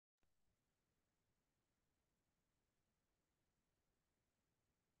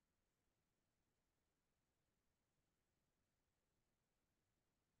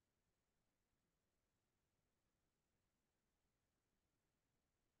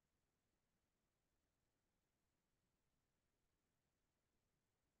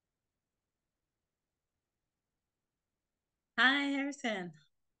Hi, Harrison.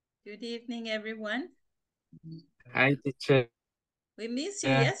 Good evening, everyone. Hi, teacher. We missed you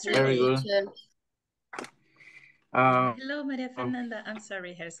Very yesterday. good. Hello, Maria Fernanda. I'm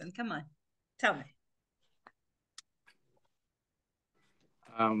sorry, Harrison. Come on. Tell me.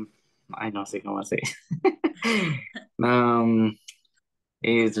 I no sé cómo say.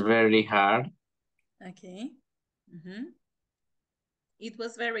 It's very hard. Okay. It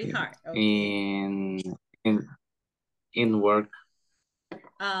was very hard. Okay. In work.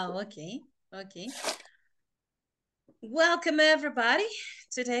 Oh, okay. Okay. Welcome, everybody.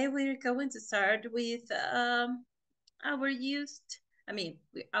 Today we're going to start with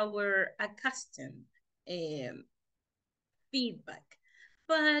our accustomed feedback.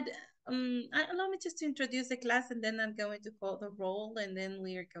 But allow me just to introduce the class, and then I'm going to call the roll, and then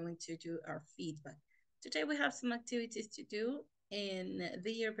we are going to do our feedback. Today we have some activities to do, and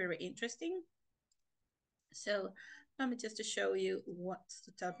they are very interesting. So let me just to show you what's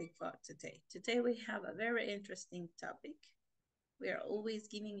the topic for today. Today we have a very interesting topic. We are always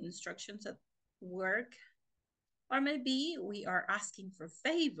giving instructions at work, or maybe we are asking for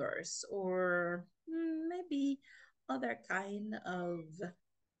favors, or maybe other kind of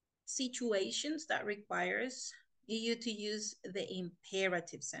situations that requires you to use the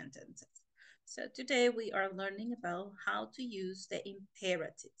imperative sentences. So today we are learning about how to use the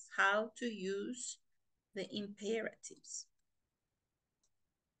imperatives, how to use the imperatives.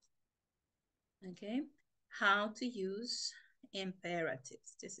 Okay, how to use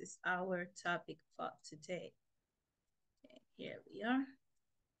imperatives. This is our topic for today. Okay, here we are.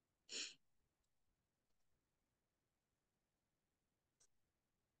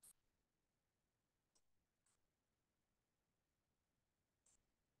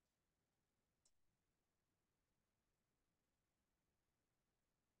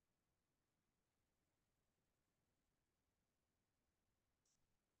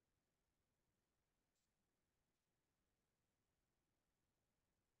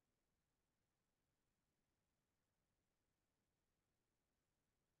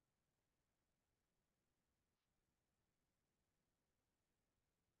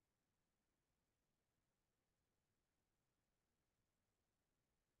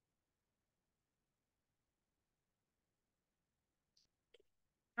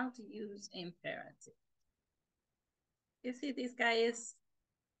 How to use imperative. You see, this guy is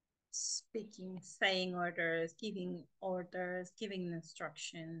speaking, saying orders, giving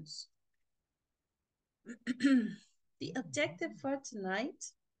instructions. The objective for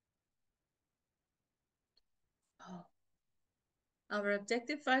tonight, our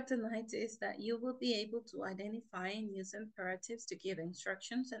objective for tonight is that you will be able to identify and use imperatives to give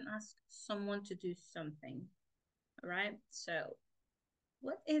instructions and ask someone to do something. All right, so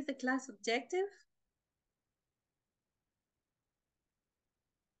what is the class objective?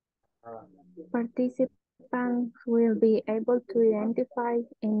 Participants will be able to identify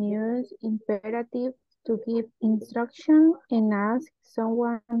and use imperatives to give instruction and ask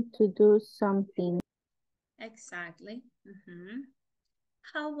someone to do something. Exactly.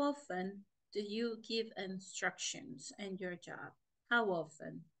 How often do you give instructions in your job? How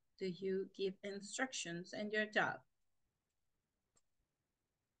often do you give instructions in your job?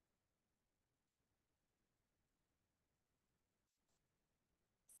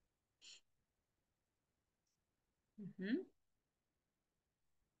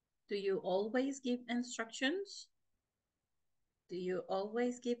 Do you always give instructions? Do you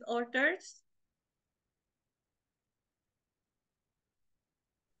always give orders?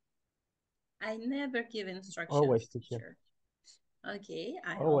 I never give instructions, always, teacher. Okay,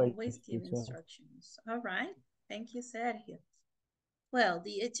 I always give instructions. All right, thank you, Sergio. Well,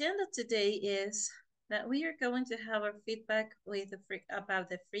 the agenda today is that we are going to have our feedback with about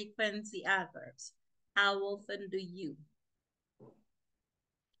the frequency adverbs. How often do you?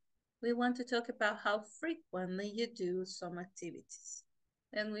 We want to talk about how frequently you do some activities.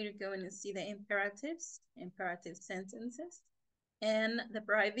 Then we're going to see the imperatives, imperative sentences, and the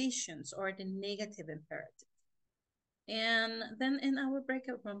prohibitions or the negative imperative. And then in our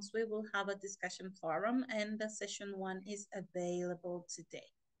breakout rooms, we will have a discussion forum, and the session 1 is available today.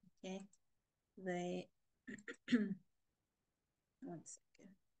 Okay, one second.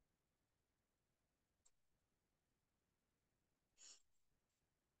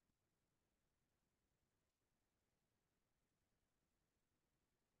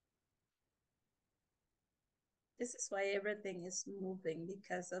 This is why everything is moving,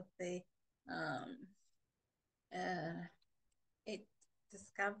 because of the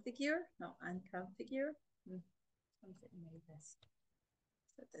disconfigure, no, unconfigure, something like this.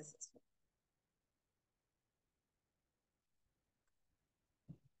 So this is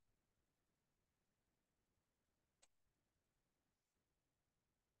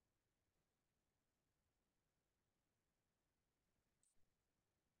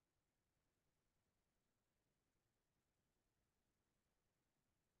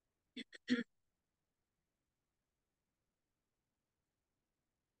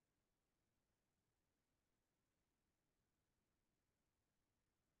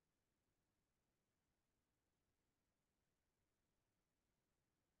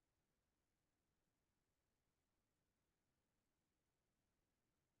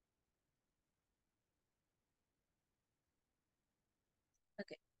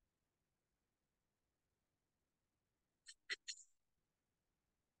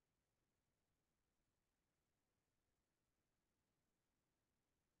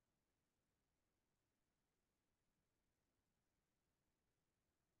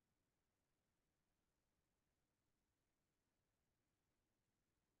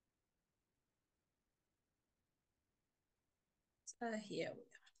Here we go.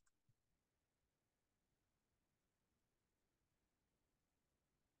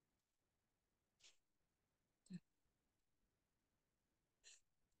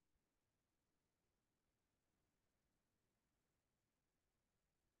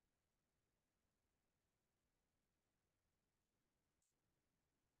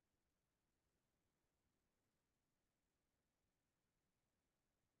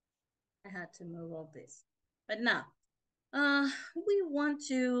 I had to move all this. But now, we want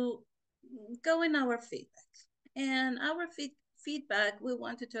to go in our feedback. And our feedback, we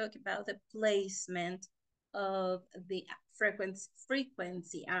want to talk about the placement of the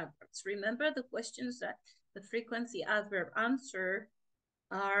frequency adverbs. Remember the questions that the frequency adverb answer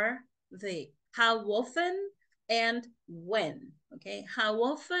are the how often and when, okay? How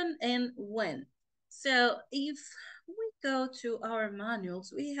often and when. So if we go to our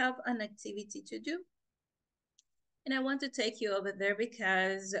manuals, we have an activity to do. And I want to take you over there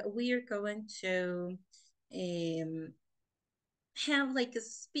because we are going to have like a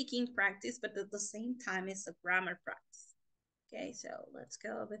speaking practice, but at the same time, it's a grammar practice. Okay, so let's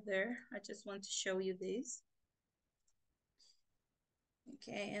go over there. I just want to show you this.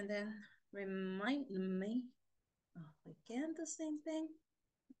 Okay, and then remind me. Oh, again, the same thing.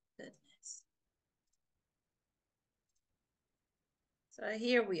 Goodness. So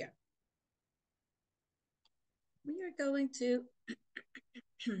here we are. We are going to,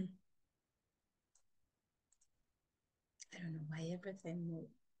 I don't know why everything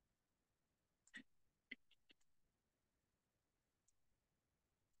moved.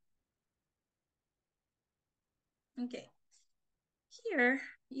 Okay, here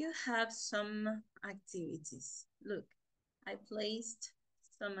you have some activities. Look, I placed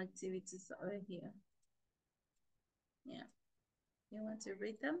some activities over here. Yeah, you want to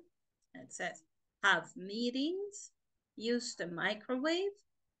read them? It says, have meetings, use the microwave,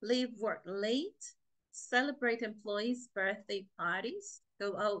 leave work late, celebrate employees' birthday parties,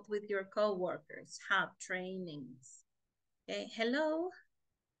 go out with your coworkers, have trainings. Okay, hello?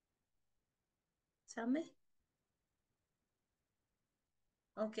 Tell me.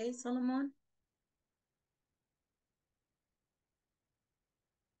 Okay, Solomon?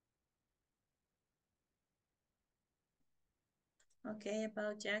 Okay,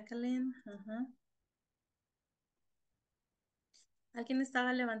 about Jacqueline. Alguien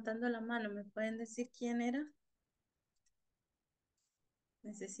estaba levantando la mano. ¿Me pueden decir quién era?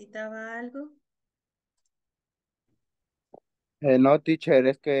 ¿Necesitaba algo? No, teacher,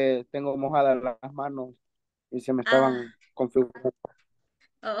 es que tengo mojadas las manos y se me estaban configurando.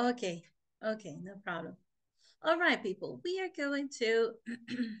 Oh, okay. Okay, no problem. All right, people, we are going to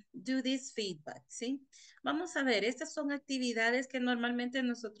do this feedback, ¿sí? Vamos a ver, estas son actividades que normalmente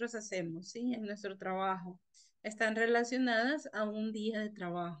nosotros hacemos, ¿sí? En nuestro trabajo. Están relacionadas a un día de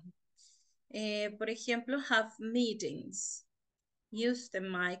trabajo. Por ejemplo, have meetings, use the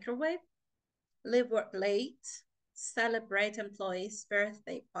microwave, leave work late, celebrate employees'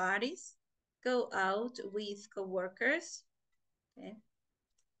 birthday parties, go out with coworkers, okay?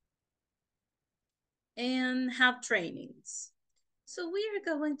 And have trainings. So we are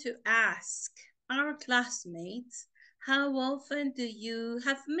going to ask our classmates, how often do you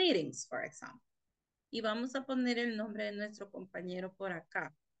have meetings, for example? Y vamos a poner el nombre de nuestro compañero por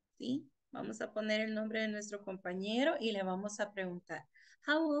acá, ¿sí? Vamos a poner el nombre de nuestro compañero y le vamos a preguntar,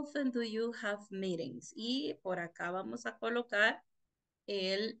 how often do you have meetings? Y por acá vamos a colocar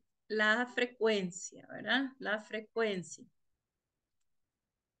la frecuencia, ¿verdad? La frecuencia.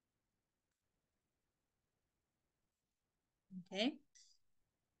 Okay.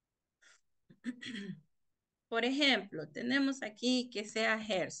 Por ejemplo, tenemos aquí que sea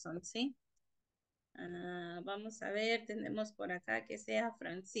Gerson, ¿sí? Vamos a ver, tenemos por acá que sea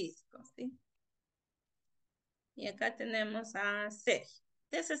Francisco, ¿sí? Y acá tenemos a Sergio.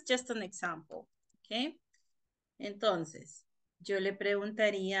 This is just an example, ¿ok? Entonces, yo le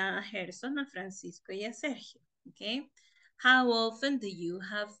preguntaría a Gerson, a Francisco y a Sergio, ¿ok? How often do you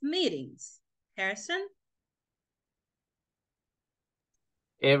have meetings? Gerson?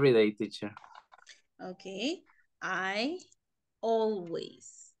 Every day, teacher. Okay. I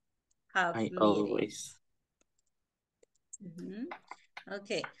always have I meetings. always.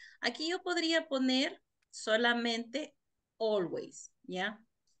 Ok, aquí yo podría poner solamente always, ¿ya?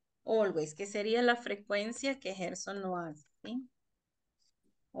 Always, que sería la frecuencia que Gerson lo hace, ¿sí?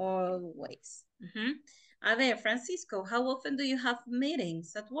 Always. A ver, Francisco, how often do you have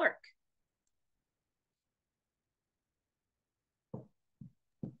meetings at work?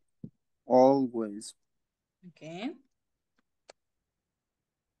 Always. Okay.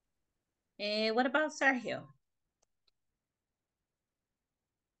 What about Sergio?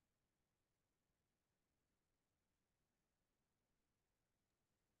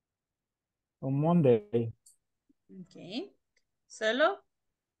 On Monday. Ok. Solo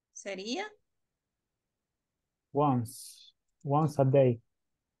sería, Once a day.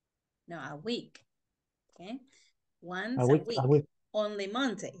 no, a week. Okay. A Once week, a a week. week. Only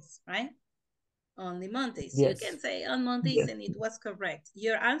Mondays, right? Only Mondays. You can Yes. say on Mondays Yes. and it was correct.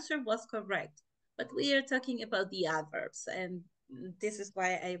 Your answer was correct. But we are talking about the adverbs and this is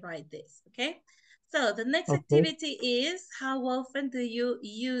why I write this, okay? So the next Okay. activity is how often do you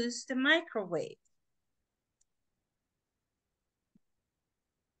use the microwave?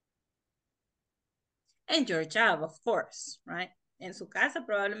 En your job, of course, right? En su casa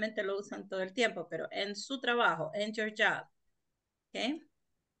probablemente lo usan todo el tiempo, pero en su trabajo, en your job, okay?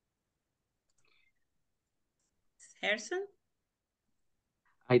 Harrison?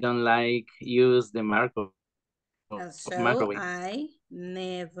 I don't like use the So microwave. I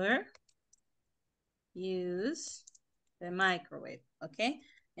never use the microwave, ¿ok?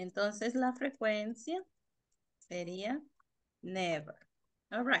 Entonces la frecuencia sería never.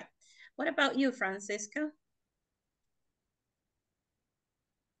 All right. What about you, Francisco?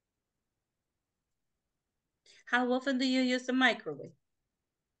 How often do you use the microwave?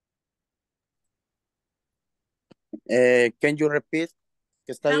 Can you repeat?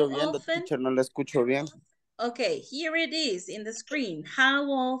 Que está How lloviendo, often? teacher, no la escucho bien. Okay, here it is in the screen. How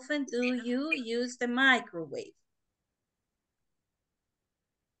often do you use the microwave?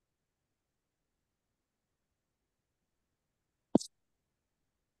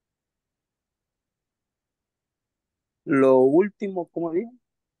 Lo último, ¿cómo dijo?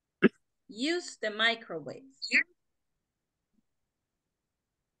 Use the microwave.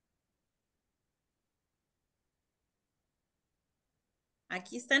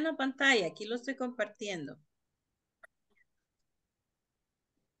 Aquí está en la pantalla, aquí lo estoy compartiendo.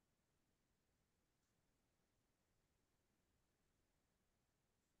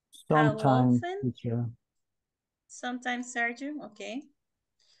 How Sometimes, often? teacher. Sometimes, Sergio, okay.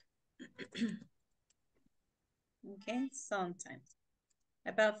 Okay, sometimes.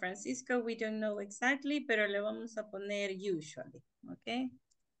 About Francisco, we don't know exactly, pero le vamos a poner usually, okay?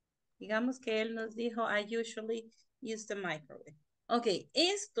 Digamos que él nos dijo, I usually use the microwave. Ok,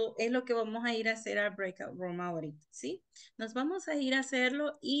 esto es lo que vamos a ir a hacer al breakout room ahorita, ¿sí? Nos vamos a ir a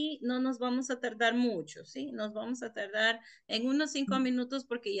hacerlo y no nos vamos a tardar mucho, ¿sí? Nos vamos a tardar en unos 5 minutos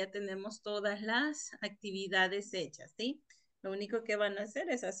porque ya tenemos todas las actividades hechas, ¿sí? Lo único que van a hacer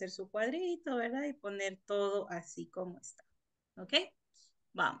es hacer su cuadrito, ¿verdad? Y poner todo así como está, ¿ok?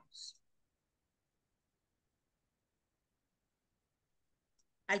 Vamos.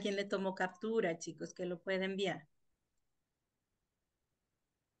 Alguien le tomó captura, chicos, que lo puede enviar.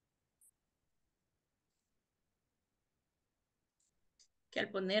 Que al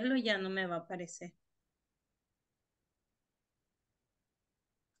ponerlo ya no me va a aparecer.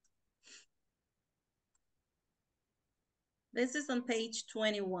 This is on page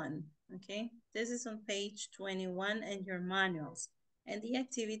 21, okay? This is on page 21 in your manuals. And the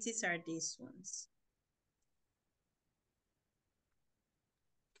activities are these ones.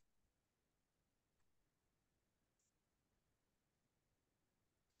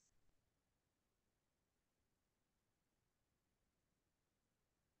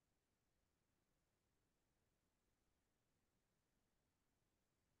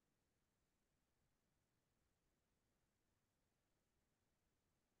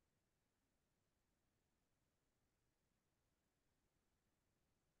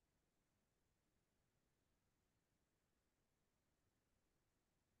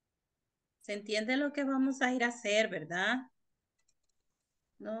 ¿Se entiende lo que vamos a ir a hacer, verdad?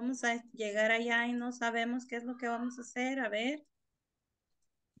 No vamos a llegar allá y no sabemos qué es lo que vamos a hacer. A ver.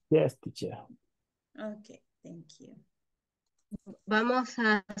 Yes, teacher. Okay, thank you. Vamos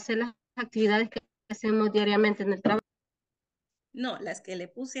a hacer las actividades que hacemos diariamente en el trabajo. No, las que le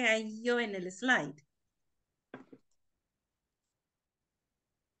puse ahí yo en el slide.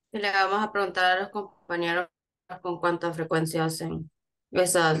 Y le vamos a preguntar a los compañeros con cuánta frecuencia hacen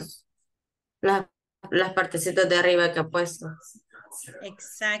esas, las partecitas de arriba que ha puesto.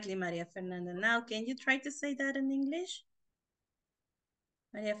 Exactly, Maria Fernanda. Now, can you try to say that in English?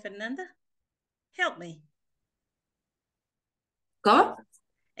 Maria Fernanda, help me. ¿Cómo?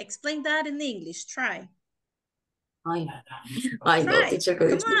 Explain that in English. Try. Ay, ay no, Try. teacher.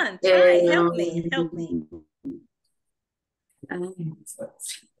 Come on, try. Help me. Help me.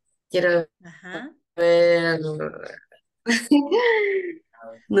 Quiero Ajá. ver.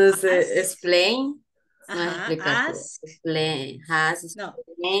 No sé, Ask. explain. No es Ajá. explicar. Ask. Explain. Has No.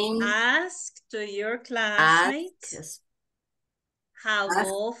 explain. Ask to your Ask. classmates. How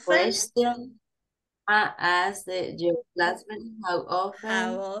often? Question. Ask your classmates how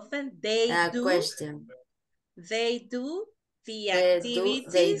How often often they do question. the They do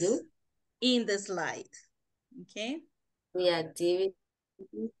activities in the slide. Okay. the activity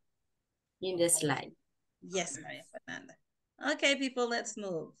in the slide. Yes, Maria Fernanda. Okay, people, let's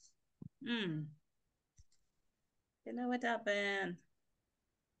move. You know what happened?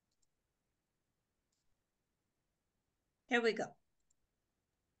 Here we go.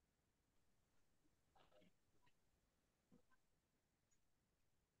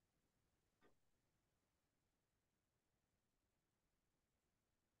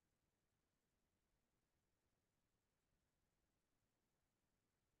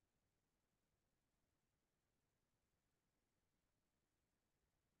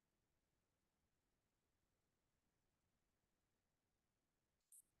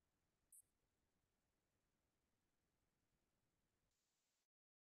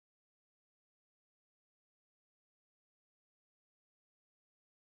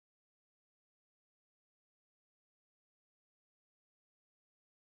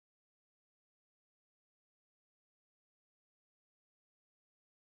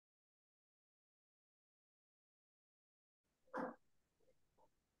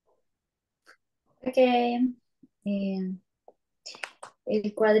 Ok,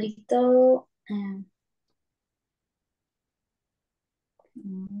 el cuadrito,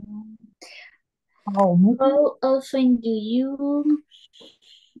 how often do you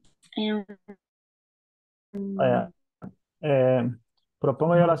Vaya,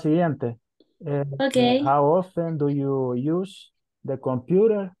 propongo yo la siguiente. ok, How often do you use the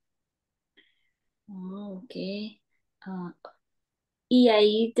computer? ok, ah, y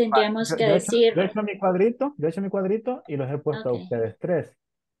ahí tendríamos que decir, Yo he hecho mi cuadrito y los he puesto a ok, ustedes tres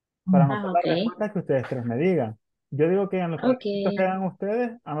para anotar ok, las respuestas que ustedes tres me digan. Yo digo que en los ok, cuadritos que hagan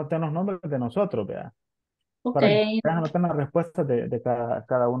ustedes, anoten los nombres de nosotros, vea, ok, para que ustedes anoten las respuestas de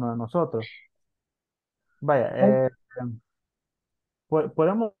cada uno de nosotros. Vaya,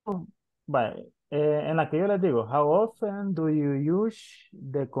 podemos, vaya, en la que yo les digo, how often do you use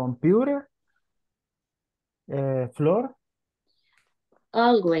the computer? Flor,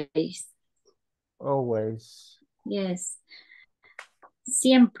 always, always. yes,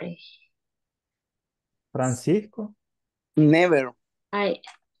 siempre, Francisco, Never. I,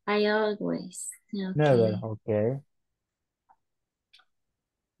 I always, never, ok, ok.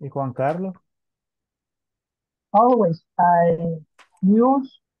 ¿Y Juan Carlos? Always I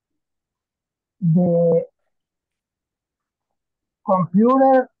use the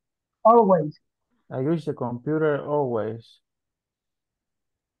computer always. I use the computer always.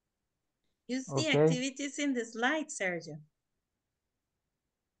 Use the Ok. activities in the slide, Sergio.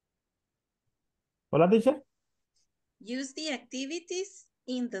 Hola, teacher. Use the activities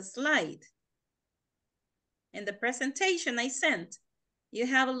in the slide. In the presentation I sent, you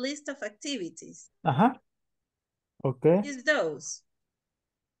have a list of activities. Ajá. Ok. Use those.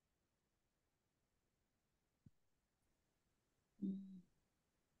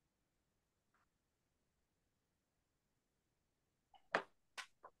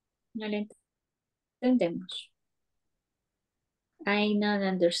 no le entendemos. I not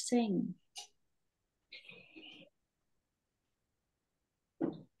understand.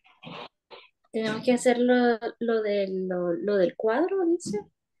 Tenemos que hacer lo del cuadro, dice,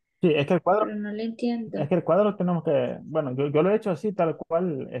 Sí, es que el cuadro, pero no le entiendo. es que el cuadro tenemos que, bueno, yo lo he hecho así, tal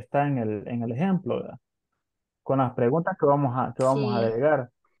cual está en el ejemplo, ¿verdad? Con las preguntas que vamos a Sí,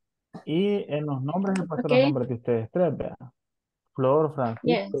 agregar. Y en los nombres he puesto ok, los nombres de ustedes tres, ¿verdad? Flor, Francisco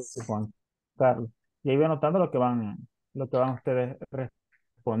y yes. Juan Carlos. Y ahí voy anotando lo que van ustedes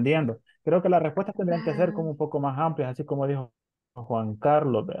respondiendo. Creo que las respuestas tendrían que ser Ah, como un poco más amplias, así como dijo Juan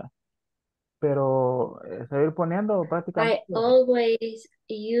Carlos, ¿verdad? Pero seguir poniendo prácticamente. I always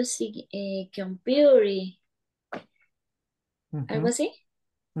use a computer. ¿Algo Ujú, así?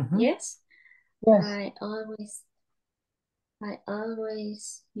 ujú. Yes. Yes. I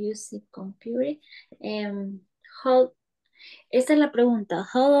always use a computer. How, esta es la pregunta.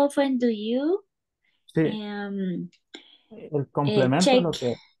 How often do you Sí, el complemento es check?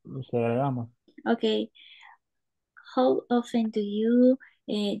 lo que agregamos. Okay. How often do you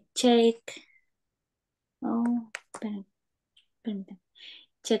check? Oh, espérate.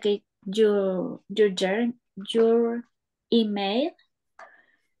 Check it, your email.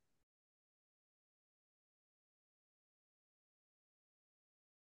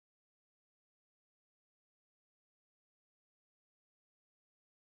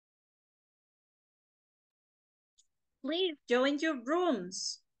 Please join your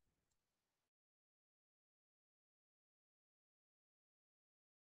rooms.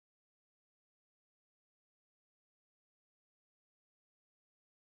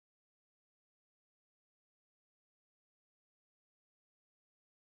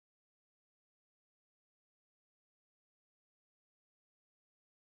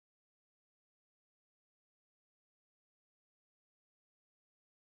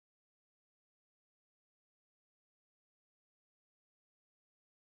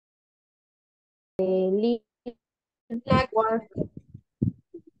 live work,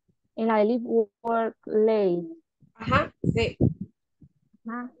 en la de live work late. Ajá, sí.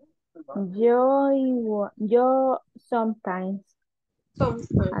 Ah, yo sometimes, Son.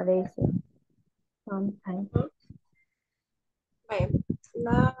 a veces, sometimes. Vaya.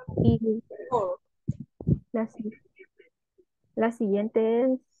 La Y por. la, si- la siguiente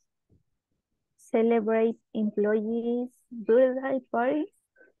es celebrate employees birthday party.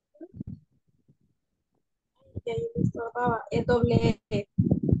 Y ahí me estorbaba. Es doble E.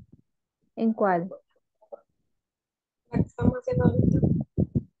 ¿En cuál? La que estamos haciendo ahorita.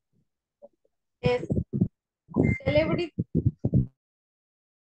 Es celebrity.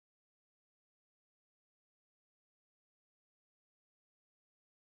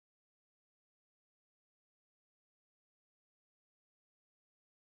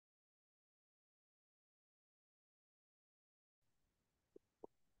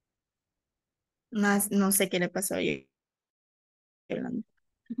 No sé qué le pasó a Yolanda.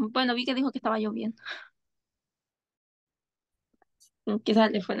 Bueno, vi que dijo que estaba lloviendo.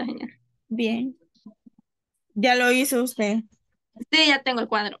 Quizás le fue la señal. Bien. Ya lo hizo usted. Sí, ya tengo el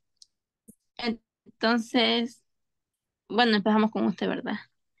cuadro. Entonces, bueno, empezamos con usted, ¿verdad?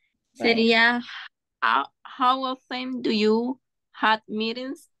 Vaya. Sería, how often do you have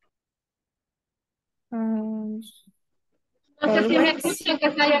meetings? No sé si me Always. escuchan que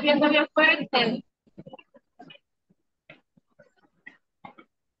está lloviendo bien fuerte.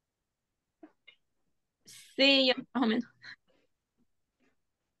 Sí, yo más o menos.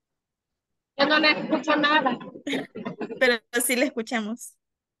 Yo no le escucho nada. Pero sí le escuchamos.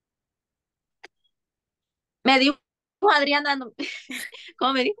 Me dijo Adriana,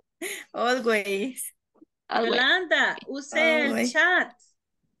 ¿cómo me dijo? Always. Always. Yolanda, use el Always. chat.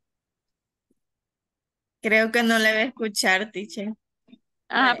 Creo que no le va a escuchar, teacher.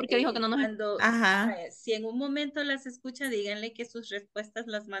 Ajá, porque dijo que no nos... Ajá. Si en un momento las escucha, díganle que sus respuestas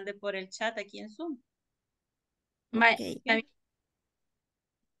las mande por el chat aquí en Zoom. Vaya, Ok. está bien.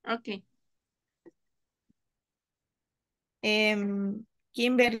 Ok.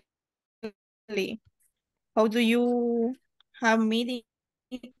 Kimberly, how do you have meeting?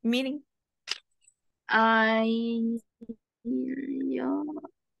 Yo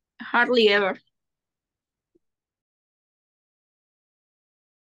hardly ever.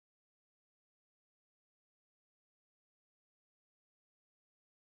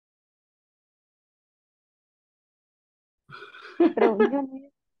 Pero yo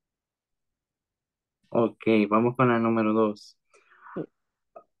no- Ok, vamos con la número 2. sí,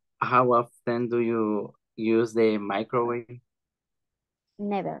 How often do you use the microwave?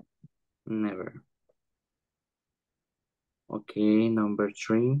 never. Never. Okay, number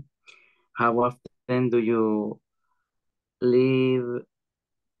 3. How often do you leave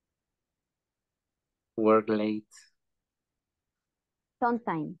work late?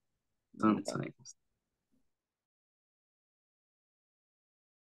 Sometimes. Never. Sometimes.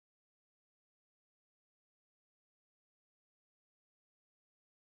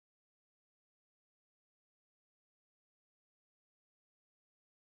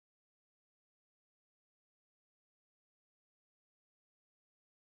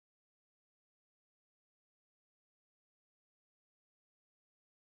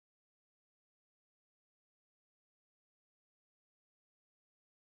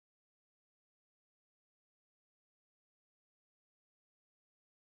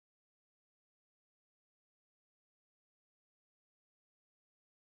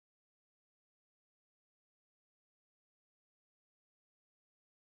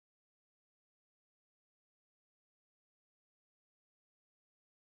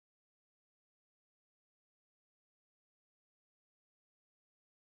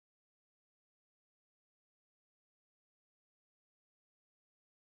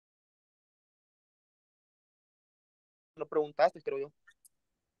 Lo preguntaste, creo yo.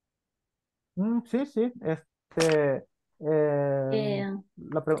 Sí, sí. Eh,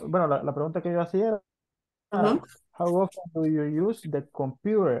 Bueno, la pregunta que yo hacía era, Ujú. how often do you use the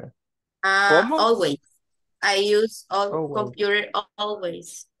computer? ¿Cómo? Always. I use all Always. computer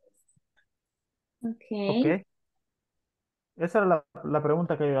always. Ok. ok. Esa era la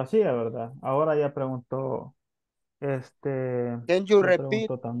pregunta que yo hacía, ¿verdad? Ahora Can you ya repeat?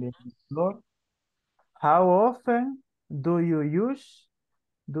 preguntó también Flor. How often do you use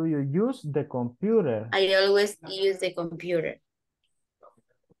the computer? I always use the computer.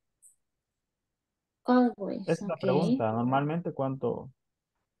 Always, Esa es la ok. pregunta. Normalmente, Ujú.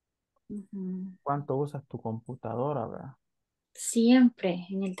 ¿cuánto usas tu computadora, verdad? Siempre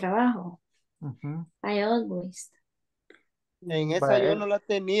en el trabajo. Ujú. I always. En esa yo Vaya, no la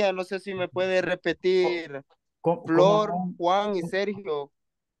tenía, no sé si me puede repetir. ¿cómo Flor, no? Juan y Sergio.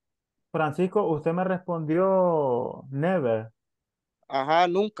 Francisco, usted me respondió never. Ajá,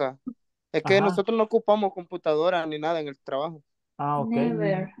 nunca. Es que Ajá. nosotros no ocupamos computadora ni nada en el trabajo. Ah, ok.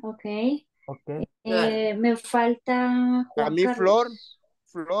 Never, ok. Ok. Me falta A Juan mí Carlos.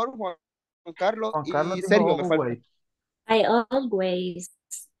 Juan Carlos Juan Carlos y dijo Sergio me falta. always. I always,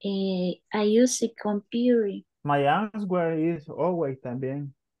 I use a computer. My answer is always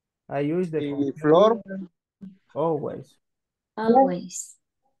también. I use the Y computer Flor, always. Yes, Always.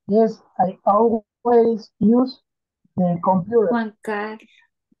 yes, I always use the computer.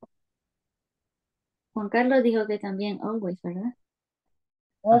 Juan Carlos dijo que también always, ¿verdad?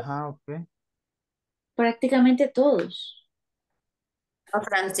 Yes, Ajá, ok. Prácticamente todos. O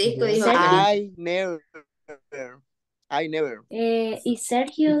Francisco Yes. dijo que Sergio, I never. I never. ¿y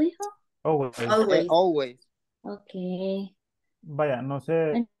Sergio dijo? Always. always. Always. Ok. Vaya, no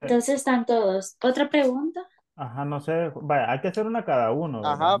sé. Entonces están todos. ¿Otra pregunta? Ajá, no sé. Vaya, hay que hacer una cada uno,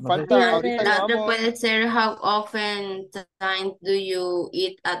 ¿verdad? Ajá, No sé si Sí, falta, a ahorita ver. La otra llevamos, puede ser how often time do you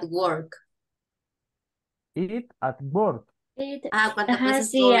eat at work? eat at work. Ah, ¿cuántas Ajá, veces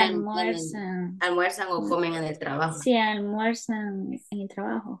sí, comen, almuerzan. almuerzan o comen en el trabajo? Sí, almuerzan en el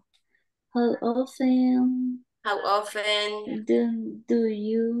trabajo. How often How often do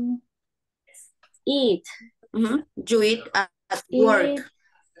you eat? you eat at work? Eat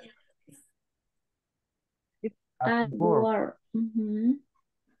Eat at at work. work. Ujú.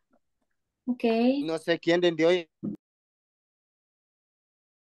 Ok. no sé quién de hoy.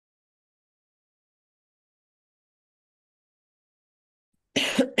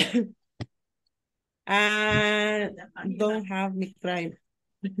 Don't have me cry.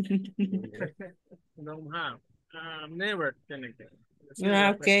 Don't have. Never tiene que decir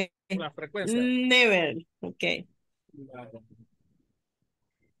Okay. la frecuencia. Never. Okay. Claro.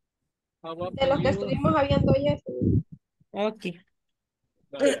 How De los often que you... estuvimos hablando ayer. Okay.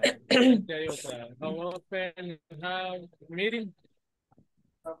 Vaya, aquí hay otra. How often you have meeting?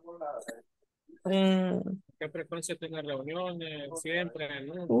 Mm, ¿Qué frecuencia tiene reuniones? Siempre,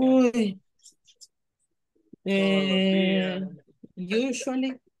 nunca, uy. todos los días.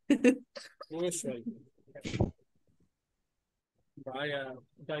 Usually. Usually. Vaya,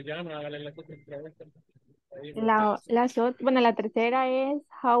 Dayana, hágale la otra pregunta. Ahí me parece. Bueno, la tercera es,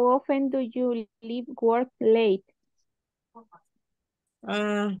 how often do you leave work late?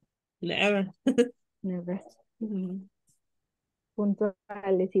 Never. Never. Mm,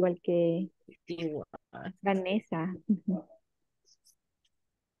 Puntuales, igual que igual. Vanessa.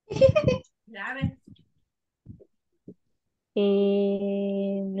 Ya ves.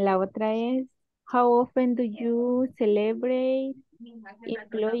 La otra es, how often do you celebrate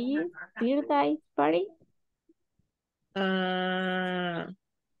employees birthday party? Ah,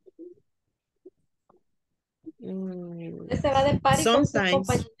 mm, Usted se va de party con sus sometimes.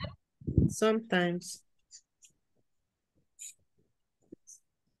 compañeros. Sometimes.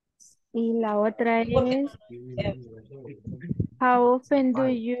 Y la otra Porque es, eh, how often do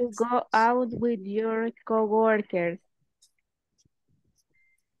you go out with your coworkers?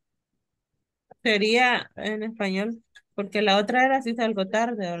 Sería en español, porque la otra era si salgo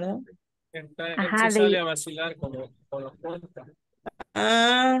tarde, ¿verdad? Ajá, Se sale a vacilar con los contas.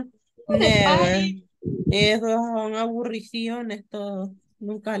 Ah, de never. party. Esos son aburriciones todos.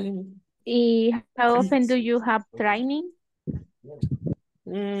 Nunca le... y how often do you have training?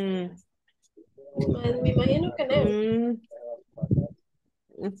 Mm, Me imagino que no.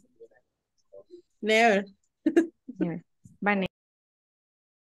 mm, never. Never. Vanessa.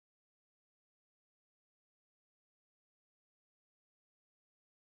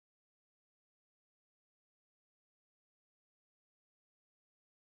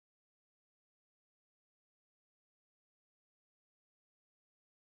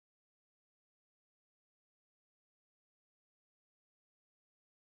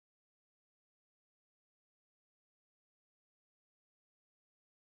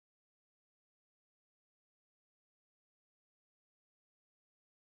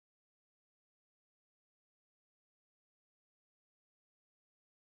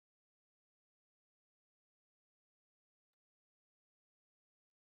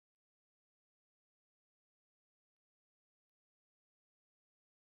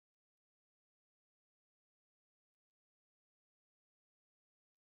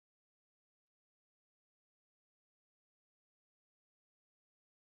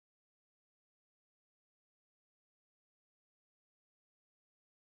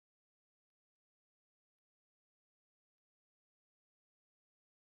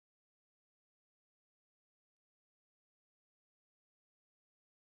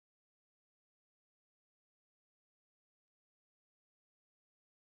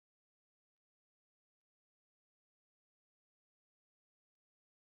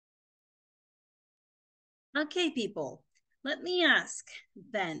 Okay, people, let me ask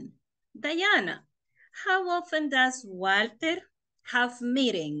then. Diana, how often does Walter have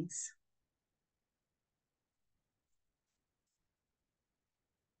meetings?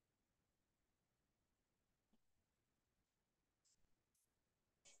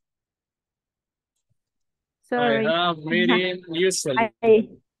 Sorry. I have meeting usually.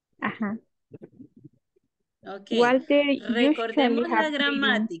 Ajá. Ok, Walter usually recordemos la have meetings.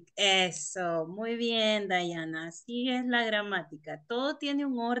 gramática. Eso, muy bien, Diana. Así es la gramática. Todo tiene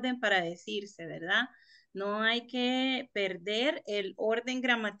un orden para decirse, ¿verdad? No hay que perder el orden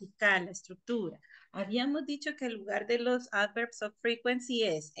gramatical, la estructura. Habíamos dicho que el lugar de los adverbs of frequency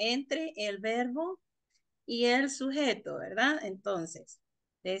es entre el verbo y el sujeto, ¿verdad? Entonces,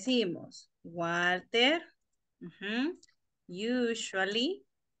 decimos, Walter usually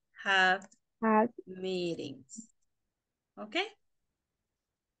have meetings. ¿Ok?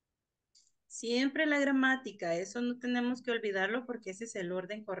 Siempre la gramática, eso no tenemos que olvidarlo porque ese es el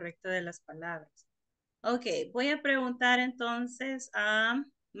orden correcto de las palabras. Ok, voy a preguntar entonces a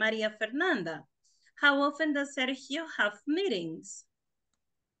María Fernanda. How often does Sergio have meetings?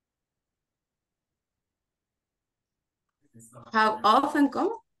 How often,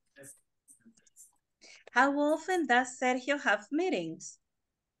 ¿cómo? How often does Sergio have meetings?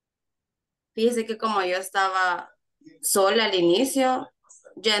 Fíjese que como yo estaba sola al inicio,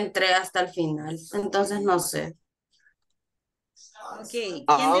 ya entré hasta el final, entonces no sé. Ok, ¿quién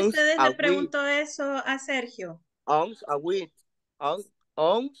de ustedes a le preguntó eso a Sergio? a week.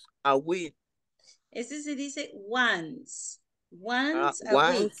 Once a week. Ese se dice once. Once a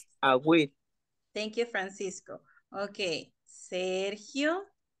Once week. a week. Thank you, Francisco. Ok, Sergio.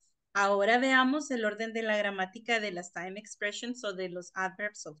 Ahora veamos el orden de la gramática de las time expressions o de los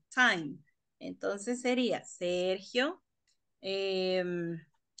adverbs of time. Entonces sería Sergio.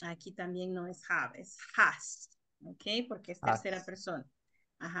 Aquí también no es have, es has. Ok, porque es tercera persona.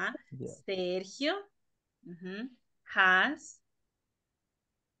 Ajá. Yeah. Sergio has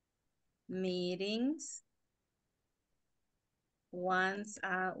meetings once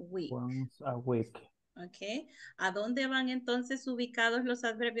a week. Once a week. Ok. ¿A dónde van entonces ubicados los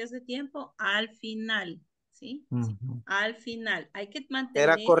adverbios de tiempo? Al final. ¿Sí? Al final. Hay que mantener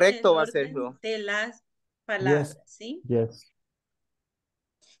 ¿Era correcto, el orden Sergio? de las palabras. Yes. ¿Sí? Yes.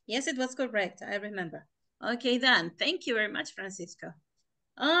 Yes, it was correct. I remember. Okay, Dan. Thank you very much, Francisco.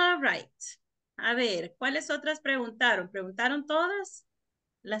 All right. A ver, ¿cuáles otras preguntaron? ¿Preguntaron todas?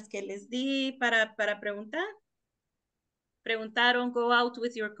 Las que les di para preguntar. Preguntaron, go out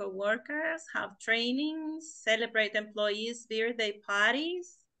with your coworkers, have trainings, celebrate employees' birthday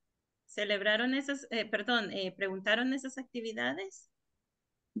parties. ¿Celebraron esas, preguntaron esas actividades?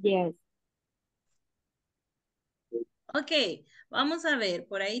 Yes. Ok, vamos a ver,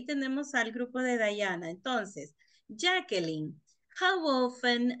 por ahí tenemos al grupo de Diana. Entonces, Jacqueline, how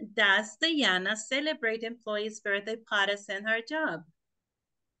often does Diana celebrate employees' birthday parties in her job?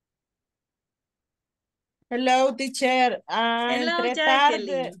 Hello, teacher. Hello,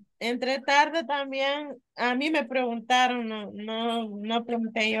 Jacqueline. Entre tarde también, a mí me preguntaron, no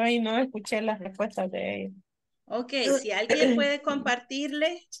pregunté yo y no escuché las respuestas de ellos. Ok, si alguien puede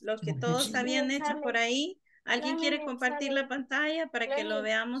compartirle lo que todos habían hecho por ahí. ¿Alguien quiere compartir la pantalla para que lo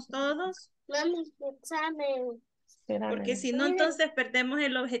veamos todos? Porque si no, entonces perdemos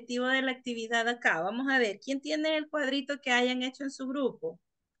el objetivo de la actividad acá. Vamos a ver, ¿quién tiene el cuadrito que hayan hecho en su grupo?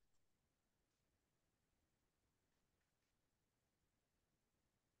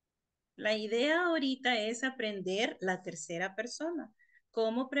 La idea ahorita es aprender la tercera persona.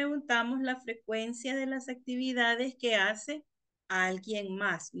 ¿Cómo preguntamos la frecuencia de las actividades que hace alguien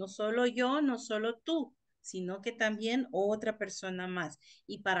más? No solo yo, no solo tú, sino que también otra persona más.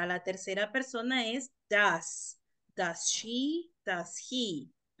 Y para la tercera persona es does. Does she, does he.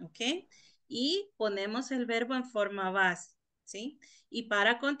 ¿Ok? Y ponemos el verbo en forma base. ¿Sí? Y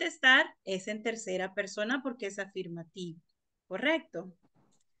para contestar es en tercera persona porque es afirmativo. ¿Correcto?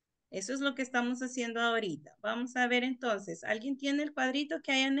 Eso es lo que estamos haciendo ahorita. Vamos a ver entonces, ¿alguien tiene el cuadrito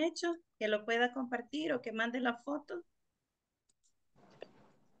que hayan hecho? Que lo pueda compartir o que mande la foto.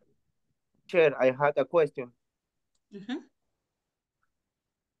 Chair, I had a question.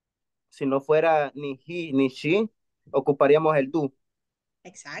 Si no fuera ni he ni she, ocuparíamos el do.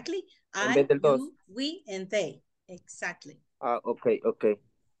 Exactly. En I, vez del dos. you, we, and they. Exactly. Ok.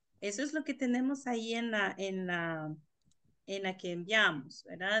 Eso es lo que tenemos ahí en la que enviamos,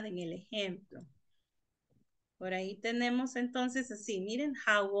 ¿verdad? En el ejemplo. Por ahí tenemos entonces así, miren,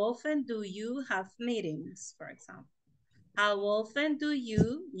 how often do you have meetings, for example? How often do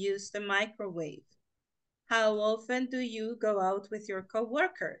you use the microwave? How often do you go out with your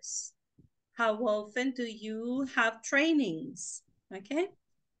coworkers? How often do you have trainings? Okay.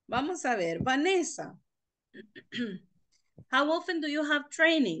 Vamos a ver, Vanessa. How often do you have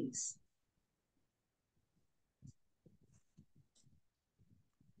trainings?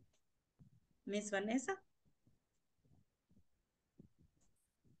 Miss Vanessa?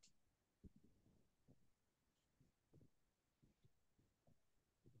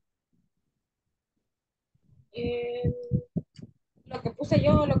 Lo que puse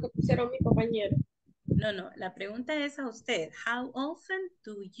yo o lo que pusieron mis compañeros. No, no, la pregunta es a usted. How often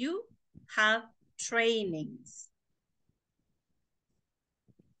do you have trainings?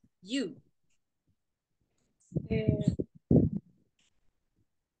 You.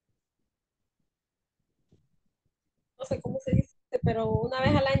 No sé cómo se dice, pero una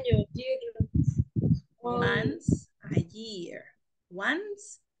vez al año. Once a year.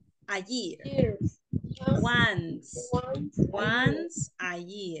 Once a year. Years. Once a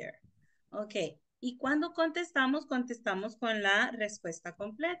year. Ok. Y cuando contestamos, contestamos con la respuesta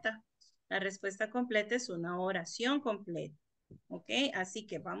completa. La respuesta completa es una oración completa. Ok. Así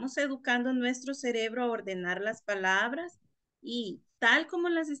que vamos educando nuestro cerebro a ordenar las palabras y tal como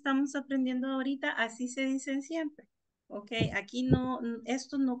las estamos aprendiendo ahorita, así se dicen siempre. Ok. Aquí no,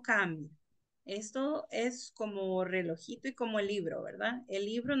 esto no cambia. Esto es como relojito y como el libro, ¿verdad? El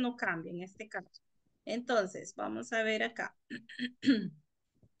libro no cambia en este caso. Entonces, vamos a ver acá.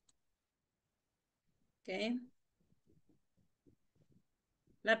 Ok.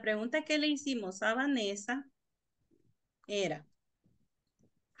 La pregunta que le hicimos a Vanessa era,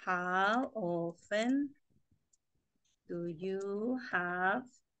 how often do you have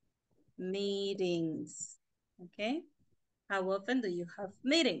meetings? Ok. How often do you have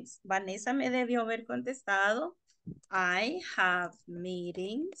meetings? Vanessa me debió haber contestado, I have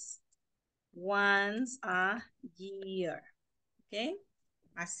meetings once a year. ¿Ok?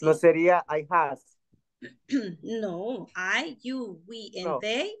 Así. No sería I has. No, I, you, we, and No.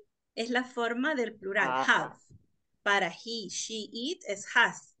 they es la forma del plural, have. Para he, she, it es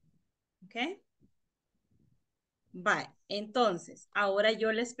has. ¿Ok? Vale, entonces, ahora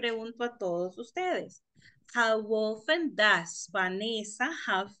yo les pregunto a todos ustedes. How often does Vanessa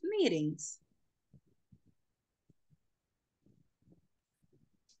have meetings?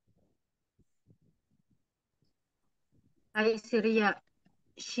 Ahí sería,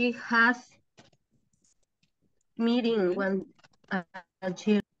 she has meeting one a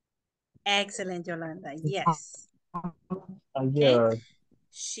year. Excellent, Yolanda. Yes. A year. Okay.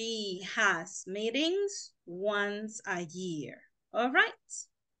 She has meetings once a year. All right.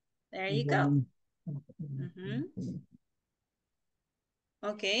 There you go.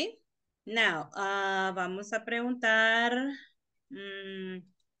 Okay. Now, vamos a preguntar una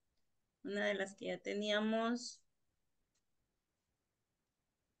de las que ya teníamos.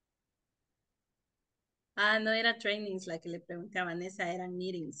 No era trainings la que le pregunté a Vanessa, eran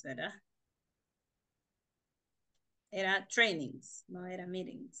meetings, ¿verdad? Era trainings, no era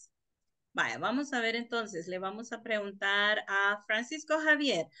meetings. Vaya, vamos a ver entonces, le vamos a preguntar a Francisco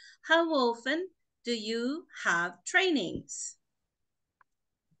Javier, how often do you have trainings?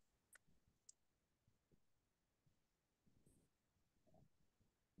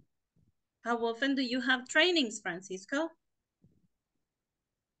 How often do you have trainings, Francisco?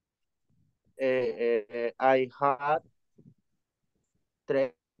 I had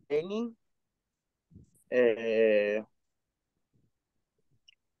training.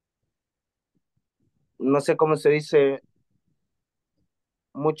 No sé cómo se dice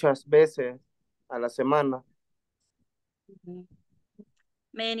muchas veces a la semana.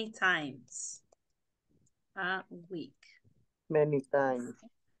 Many times a week. Many times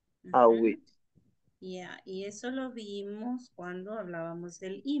a week. Yeah, y eso lo vimos cuando hablábamos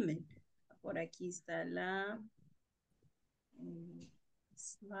del email. Por aquí está la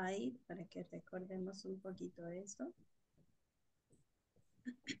slide para que recordemos un poquito esto.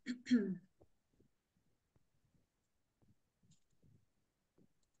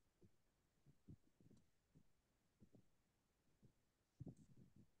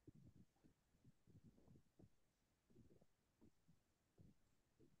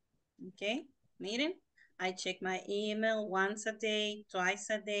 Okay, miren, I check my email once a day,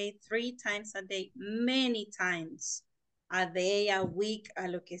 twice a day, 3 times a day, many times a day, a week, a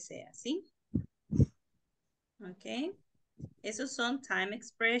lo que sea, ¿sí? Ok, esos son time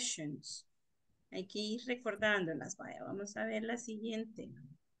expressions. Hay que ir recordándolas, vaya, vamos a ver la siguiente.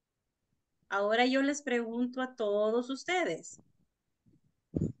 Ahora yo les pregunto a todos ustedes.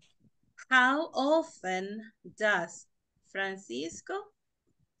 How often does Francisco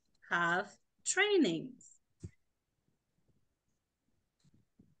have trainings?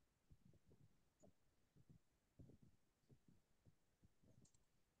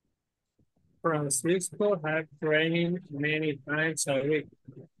 Francisco has trained many times a week.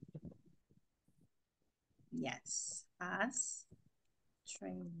 Yes, has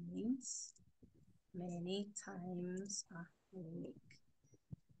trainings many times a week.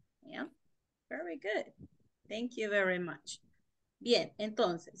 Yeah, very good. Thank you very much. Bien,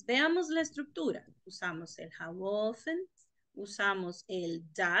 entonces, veamos la estructura. Usamos el how often, usamos el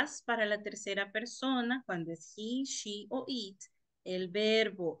does para la tercera persona, cuando es he, she o it, el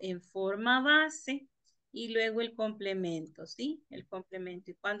verbo en forma base y luego el complemento, ¿sí? El complemento.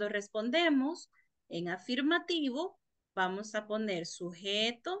 Y cuando respondemos en afirmativo, vamos a poner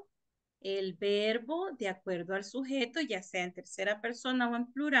sujeto, el verbo de acuerdo al sujeto, ya sea en tercera persona o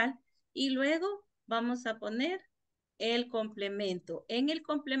en plural, y luego vamos a poner el complemento. En el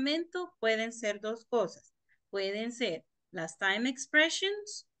complemento pueden ser dos cosas. Pueden ser las time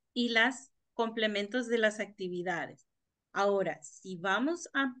expressions y las complementos de las actividades. Ahora, si vamos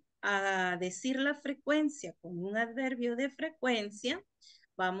a decir la frecuencia con un adverbio de frecuencia,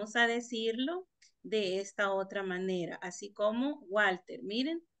 vamos a decirlo de esta otra manera, así como Walter.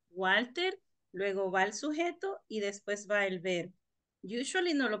 Miren, Walter, luego va el sujeto y después va el verbo.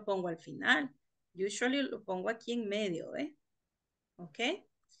 Usually no lo pongo al final. Usually lo pongo aquí en medio, ¿eh? ¿Ok?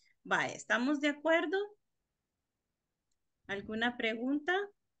 Vale, ¿estamos de acuerdo? ¿Alguna pregunta?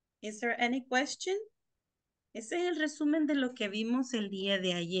 Is there any question? Ese es el resumen de lo que vimos el día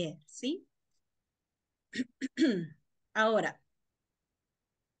de ayer, ¿sí? Ahora,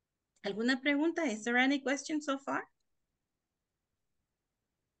 ¿alguna pregunta? Is there any question so far?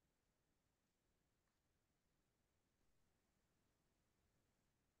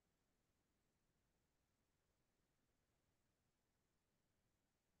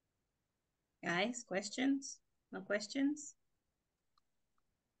 Guys, questions? No questions?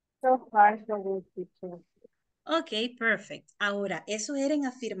 So far, so good, teacher. Ok, perfect. Ahora, eso era en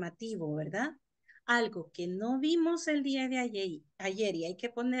afirmativo, ¿verdad? Algo que no vimos el día de ayer y hay que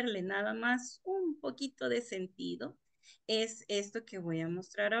ponerle nada más un poquito de sentido, es esto que voy a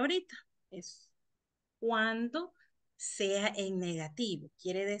mostrar ahorita. Es cuando sea en negativo.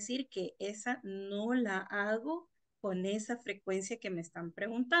 Quiere decir que esa no la hago con esa frecuencia que me están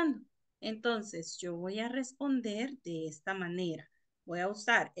preguntando. Entonces, yo voy a responder de esta manera. Voy a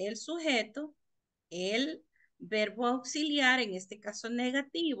usar el sujeto, el verbo auxiliar, en este caso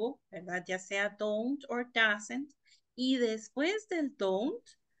negativo, ¿verdad? Ya sea don't or doesn't. Y después del don't,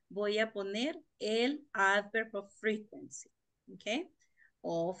 voy a poner el adverb of frequency. ¿Ok?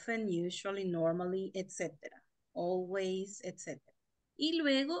 Often, usually, normally, etc. Always, etc. Y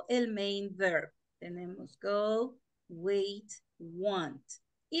luego el main verb. Tenemos go, wait, want.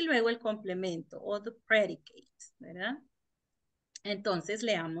 Y luego el complemento o the predicate, ¿verdad? Entonces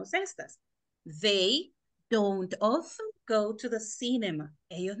leamos estas. They don't often go to the cinema.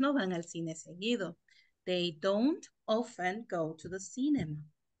 Ellos no van al cine seguido. They don't often go to the cinema.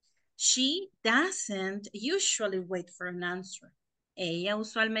 She doesn't usually wait for an answer. Ella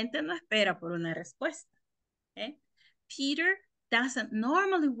usualmente no espera por una respuesta. Okay? Peter doesn't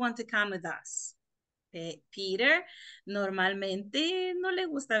normally want to come with us. Peter normalmente no le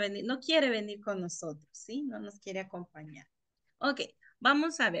gusta venir, no quiere venir con nosotros, ¿sí? No nos quiere acompañar. Ok,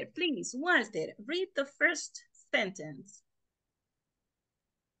 vamos a ver. Please, Walter, read the first sentence.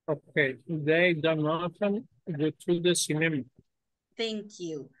 Okay, they don't often go to the cinema. Thank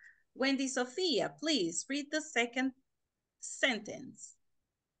you. Wendy Sophia, please read the second sentence.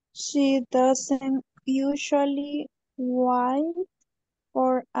 She doesn't usually wait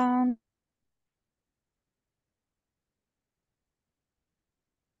for an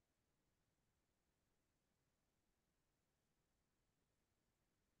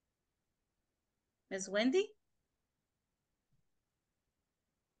Miss Wendy?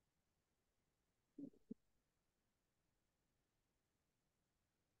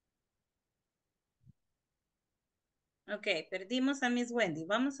 Ok, perdimos a Miss Wendy.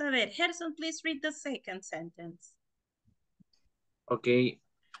 Vamos a ver. Gerson, please read the second sentence. Okay.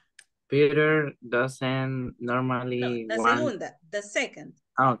 Peter doesn't normally No, la want... segunda, the second.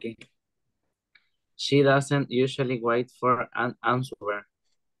 Ah, okay. She doesn't usually wait for an answer.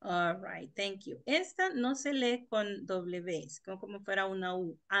 All right, thank you. Esta no se lee con W, es como fuera una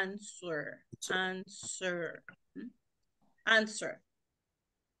U. Answer, answer, answer.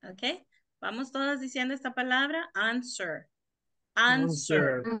 Ok, vamos todos diciendo esta palabra, answer,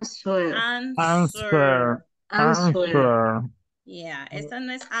 answer, Answer. answer, Answer. Yeah, esta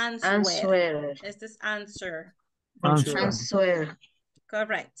no es answer. Answer. Esta es answer. Answer.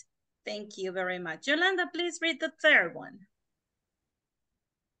 Correct. Thank you very much. Yolanda, please read the third one.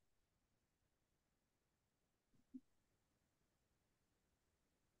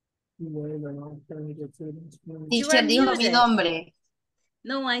 You are Teacher dijo mi muted. nombre.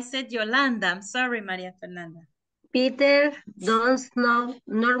 No, I said Yolanda. I'm sorry, Maria Fernanda. Peter does not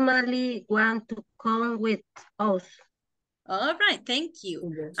normally want to come with us. All right, thank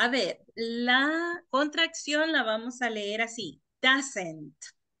you. A ver, la contracción la vamos a leer así. Doesn't.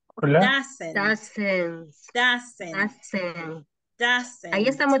 Hola. Doesn't. Doesn't. Doesn't. Doesn't. Doesn't. Ahí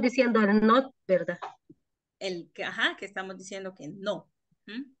estamos diciendo el not, ¿verdad? Ajá, que estamos diciendo que no.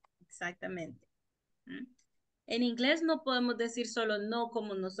 Exactamente. En inglés no podemos decir solo no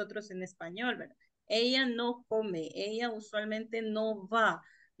como nosotros en español, ¿verdad? Ella no come, ella usualmente no va.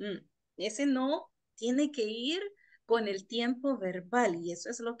 Ese no tiene que ir con el tiempo verbal y eso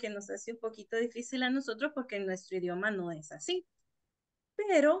es lo que nos hace un poquito difícil a nosotros porque en nuestro idioma no es así.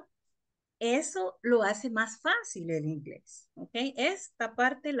 Pero eso lo hace más fácil el inglés, ¿ok? Esta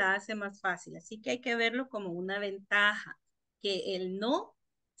parte la hace más fácil, así que hay que verlo como una ventaja, que el no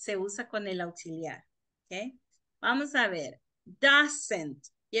se usa con el auxiliar, ¿ok? Vamos a ver, doesn't.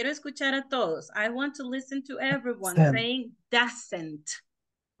 Quiero escuchar a todos. I want to listen to everyone saying doesn't.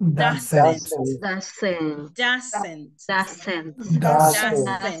 Doesn't. Doesn't. Doesn't. Doesn't.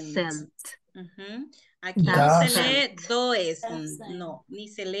 Doesn't. Aquí no se lee do es, no, ni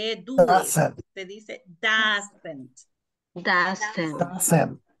se lee do es, se dice doesn't.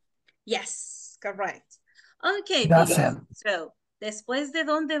 Doesn't. Yes, correct. Okay, people. So, después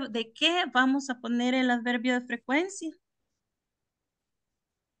de qué vamos a poner el adverbio de frecuencia.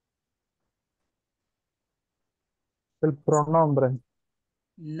 El pronombre.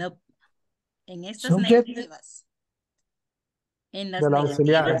 No. En estas negativas. En las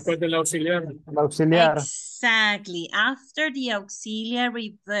negativas. Después del auxiliar. El auxiliar. Exactly. After the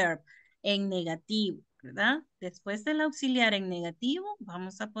auxiliary verb. En negativo, ¿verdad? Después del auxiliar en negativo,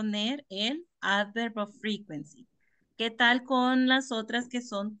 vamos a poner el adverb of frequency. ¿Qué tal con las otras que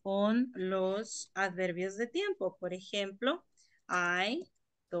son con los adverbios de tiempo? Por ejemplo, I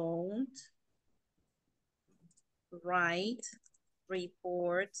don't write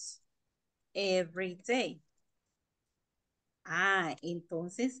reports every day.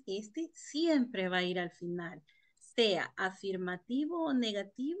 Entonces este siempre va a ir al final. Sea afirmativo o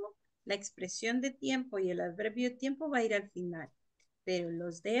negativo, la expresión de tiempo y el adverbio de tiempo va a ir al final. Pero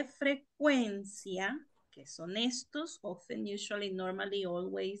los de frecuencia, que son estos, often, usually, normally,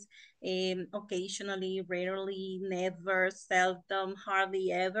 always, occasionally, rarely, never, seldom,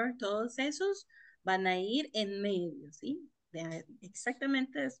 hardly ever, todos esos van a ir en medio, ¿sí?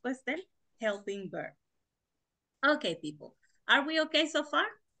 Exactamente después del helping verb. Okay, people. Are we okay so far?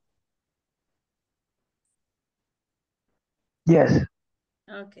 Yes.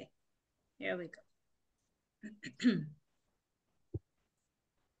 Okay, here we go.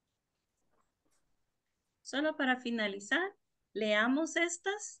 Solo para finalizar, leamos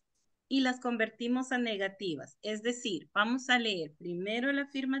estas y las convertimos a negativas. Es decir, vamos a leer primero la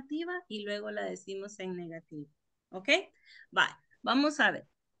afirmativa y luego la decimos en negativo. ¿Ok? Bye. Vamos a ver.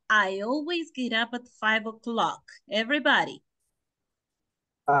 I always get up at 5 o'clock. Everybody.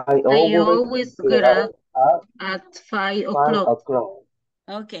 I always get up at 5 o'clock.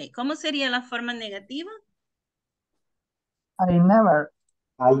 Ok, ¿cómo sería la forma negativa? I never.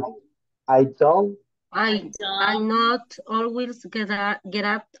 I don't. I not always get up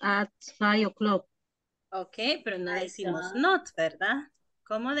at 5 o'clock. Ok, pero no decimos not, ¿verdad?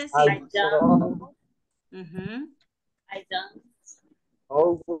 ¿Cómo decimos? I don't. I don't.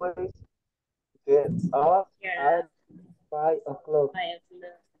 Always get up at 5 o'clock.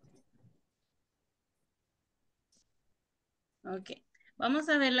 Ok, vamos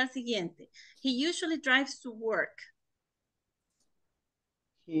a ver la siguiente. He usually drives to work.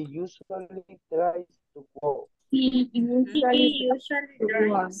 He usually drives to work. He usually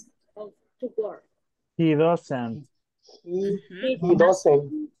drives to work. He doesn't. He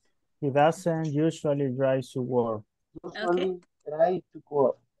doesn't. He doesn't usually drive to work. Usually drive to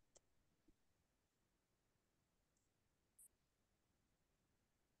work.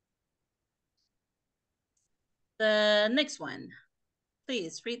 The next one.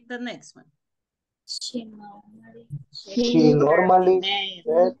 Please read the next one. She normally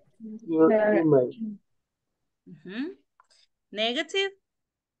checks your email. Negative?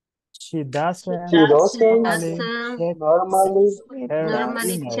 She doesn't normally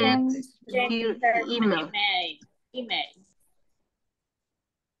checks her email.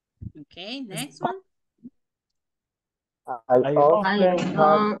 Okay, next one. I don't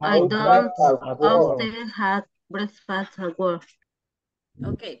often have breakfast at work.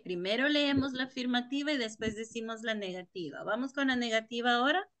 Ok, primero leemos la afirmativa y después decimos la negativa. ¿Vamos con la negativa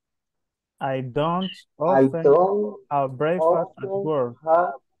ahora? I don't often have breakfast at work.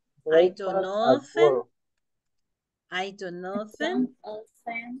 I don't breakfast at often. work. I don't often. Don't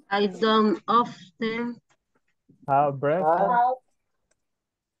often I don't often Have breakfast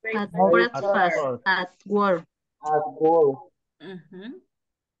Have have have breakfast at at breakfast work. work. at work. at work. Mhm.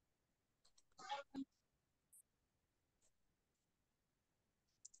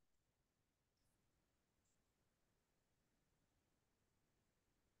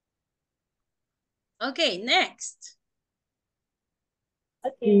 Okay, next.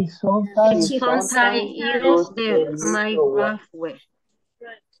 He Okay. sometimes He He sometimes sometimes use use Sometimes the the use microwave. microwave.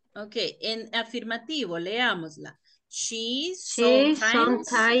 Okay, en afirmativo, leámosla. She She sometimes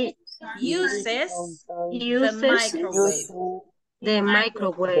sometimes He uses sometimes the uses microwave. uses the the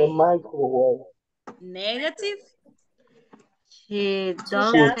microwave. microwave. Negative. She She She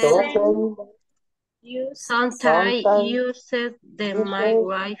doesn't doesn't doesn't use sometimes sometimes uses the uses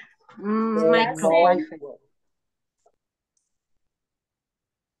microwave. the Microwave. microwave.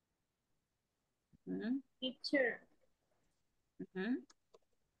 Mhm, teacher. mhm.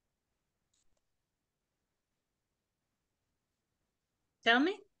 Tell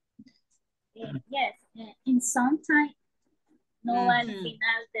me. Yes, in sometimes no al Ujú.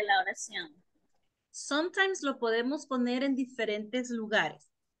 final de la oración. Sometimes lo podemos poner en diferentes lugares.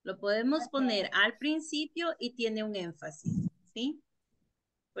 Lo podemos poner al principio y tiene un énfasis, ¿sí?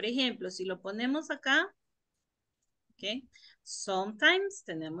 Por ejemplo, si lo ponemos acá, ¿ok? Sometimes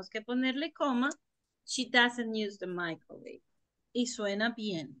tenemos que ponerle coma. She doesn't use the microwave. Y suena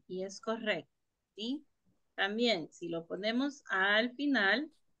bien y es correcto, ¿sí? También, si lo ponemos al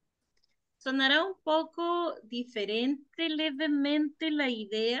final, sonará un poco diferente levemente la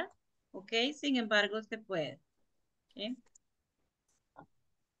idea, ¿ok? Sin embargo, se puede, ¿ok?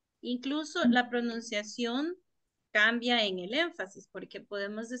 Incluso la pronunciación cambia en el énfasis, porque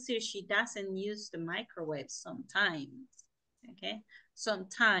podemos decir she doesn't use the microwave sometimes, ¿ok?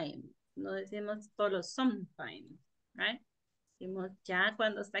 Sometimes, no decimos solo sometimes, right? Decimos ya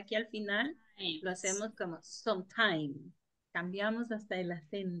cuando está aquí al final, lo hacemos como sometime. Cambiamos hasta el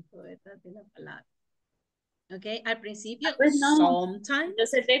acento, ¿verdad? De la palabra. ¿Ok? Al principio, Pues no, sometime.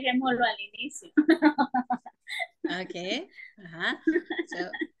 entonces dejémoslo al inicio. Ok. Ajá.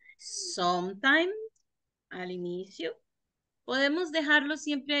 So, sometime al inicio. Podemos dejarlo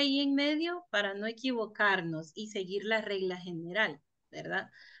siempre ahí en medio para no equivocarnos y seguir la regla general,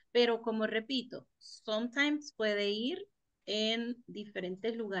 ¿verdad? Pero como repito, sometimes puede ir en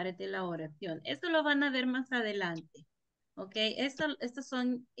diferentes lugares de la oración. Esto lo van a ver más adelante. ¿Ok? Estas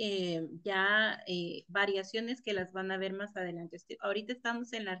son ya variaciones que las van a ver más adelante. Ahorita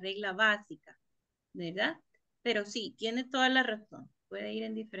estamos en la regla básica, ¿verdad? Pero sí, tiene toda la razón. Puede ir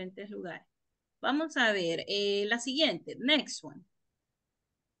en diferentes lugares. Vamos a ver la siguiente. Next one.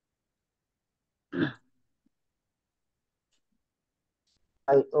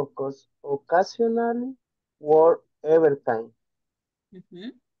 I occasionally work overtime.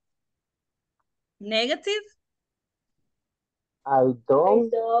 Negative. I don't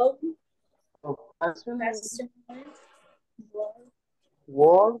don't occasionally work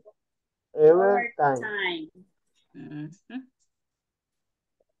work overtime. overtime.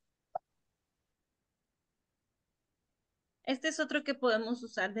 Este es otro que podemos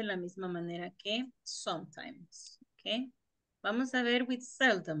usar de la misma manera que sometimes. ¿Ok? Vamos a ver with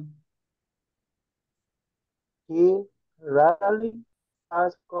seldom. He rarely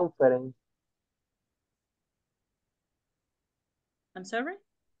has conference. I'm sorry.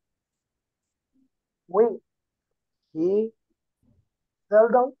 He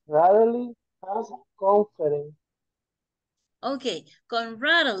seldom rarely has conference. Ok, con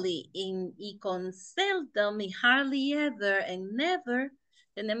rarely y con seldom y hardly ever and never,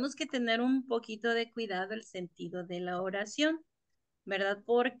 tenemos que tener un poquito de cuidado el sentido de la oración, ¿verdad?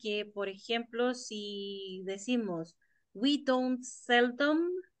 Porque, por ejemplo, si decimos we don't seldom,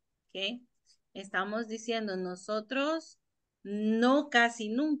 ¿ok? Estamos diciendo nosotros no casi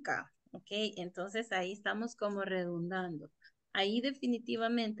nunca, ¿ok? Entonces ahí estamos como redundando. Ahí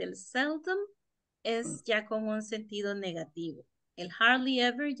definitivamente el seldom es ya con un sentido negativo. El hardly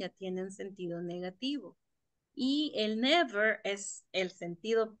ever ya tiene un sentido negativo. Y el never es el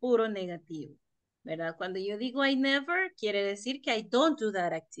sentido puro negativo, ¿verdad? Cuando yo digo I never, quiere decir que I don't do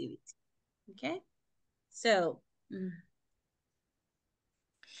that activity. ¿Ok? So,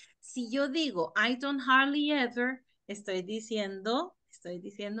 si yo digo I don't hardly ever, estoy diciendo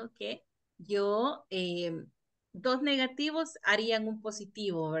que yo, dos negativos harían un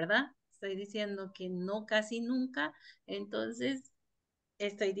positivo, ¿verdad? Estoy diciendo que no casi nunca, entonces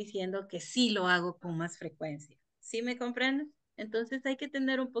estoy diciendo que sí lo hago con más frecuencia. ¿Sí me comprenden? Entonces hay que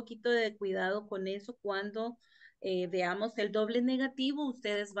tener un poquito de cuidado con eso cuando veamos el doble negativo,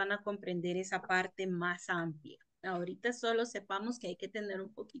 ustedes van a comprender esa parte más amplia. Ahorita solo sepamos que hay que tener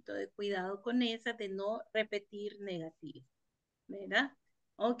un poquito de cuidado con esa de no repetir negativo, ¿verdad?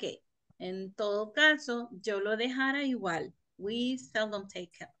 Ok, en todo caso, yo lo dejara igual. We seldom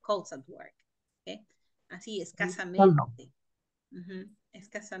take calls at work. ¿Okay? Así, escasamente.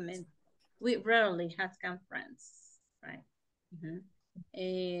 Escasamente. We rarely have come friends, right?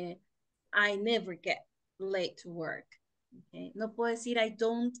 I never get late to work. Okay? No puedo decir I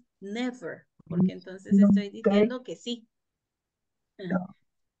don't never, porque entonces estoy diciendo que sí.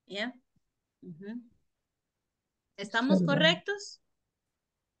 ¿Ya? ¿Estamos correctos?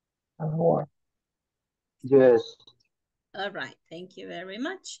 Yes. All right, thank you very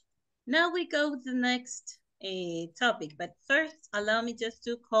much. Now we go to the next topic, but first allow me just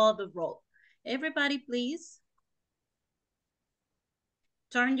to call the roll. Everybody, please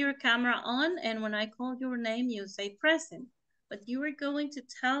turn your camera on, and when I call your name, you say present. But you are going to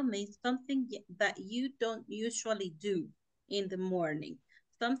tell me something that you don't usually do in the morning.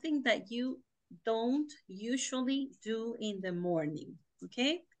 Something that you don't usually do in the morning,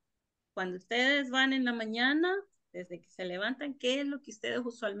 okay? Cuando ustedes van en la mañana, desde que se levantan, ¿qué es lo que ustedes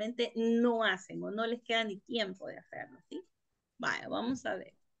usualmente no hacen o no les queda ni tiempo de hacerlo, ¿sí? Vaya, vamos a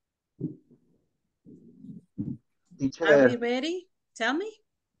ver. Teacher, Are we ready? Tell me.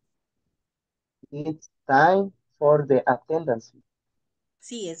 it's time for the attendance.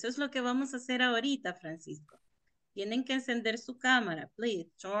 Sí, eso es lo que vamos a hacer ahorita, Francisco. Tienen que encender su cámara.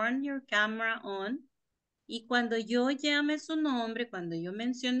 Please turn your camera on. Y cuando yo llame su nombre, cuando yo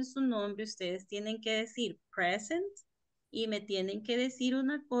mencione su nombre, ustedes tienen que decir present y me tienen que decir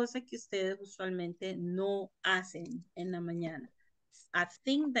una cosa que ustedes usualmente no hacen en la mañana. A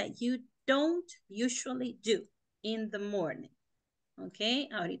thing that you don't usually do in the morning. Ok,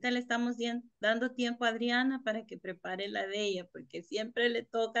 ahorita le estamos dando tiempo a Adriana para que prepare la de ella, porque siempre le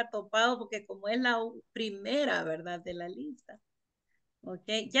toca topado, porque como es la primera, ¿verdad? De la lista. Ok,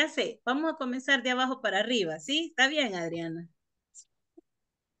 ya sé, vamos a comenzar de abajo para arriba, ¿sí? Está bien, Adriana.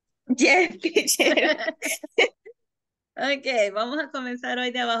 Yes, teacher. Ok, vamos a comenzar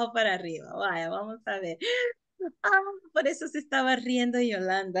hoy de abajo para arriba. Vaya, vamos a ver. Ah, por eso se estaba riendo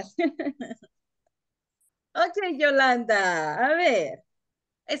Yolanda. Ok, Yolanda, a ver.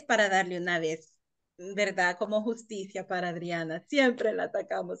 Es para darle una vez, ¿verdad? Como justicia para Adriana. Siempre la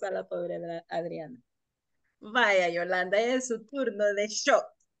atacamos a la pobre Adriana. Vaya, Yolanda, es su turno de shock.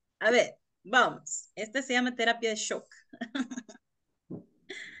 A ver, vamos. Esta se llama terapia de shock.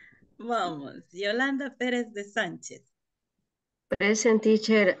 Vamos, Yolanda Pérez de Sánchez. Present,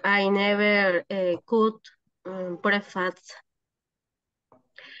 teacher. I never could breakfast.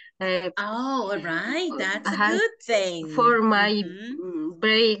 Oh, all right. That's a Ajá, good thing. For my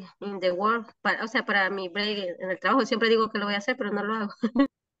break in the work. O sea, para mi break en el trabajo. Siempre digo que lo voy a hacer, pero no lo hago.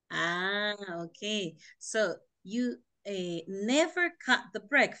 Ah, okay. So you never cut the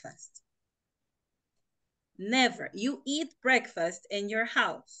breakfast. Never. You eat breakfast in your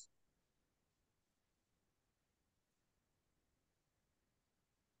house.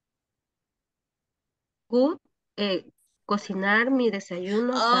 Good, cocinar mi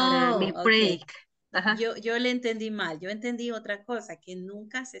desayuno para mi break. Ajá. Yo le entendí mal. Yo entendí otra cosa, que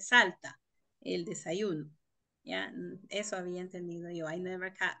nunca se salta el desayuno. Ya, eso había entendido yo. I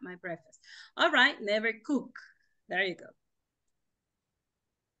never cut my breakfast. All right, never cook. There you go.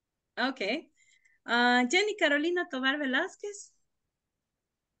 Okay. Jenny Carolina Tobar Velázquez.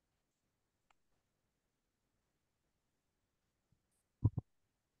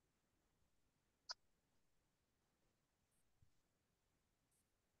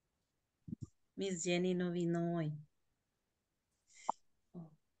 Miss Jenny no vino hoy.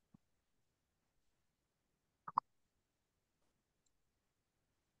 Oh.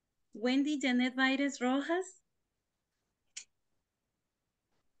 Wendy Janet Baires Rojas.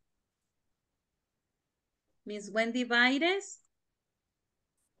 Miss Wendy Baires.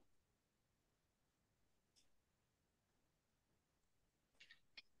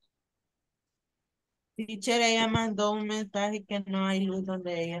 Teacher, ella mandó un mensaje que no hay luz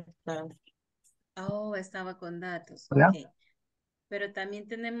donde ella está. Oh, estaba con datos. Hola. Ok. Pero también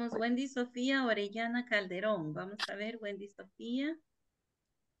tenemos Wendy Sofía Orellana Calderón. Vamos a ver, Wendy Sofía.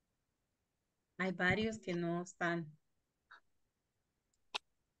 Hay varios que no están.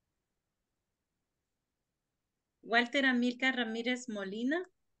 Walter Amilcar Ramírez Molina.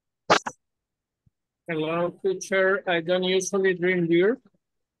 Hello, teacher. I don't usually drink beer.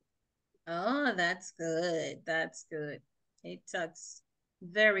 Oh, that's good. That's good. It talks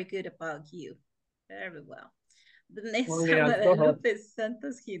very good about you. Very well. The next Only one, alcohol. Guadalupe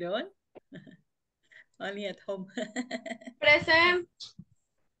Santos Girón. Only at home. Present.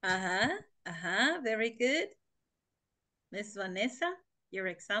 Very good. Miss Vanessa, your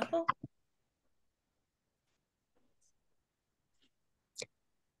example.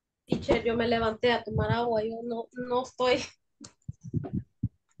 Teacher, yo me levanté a tomar agua, yo no estoy.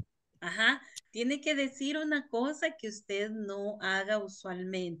 Tiene que decir una cosa que usted no haga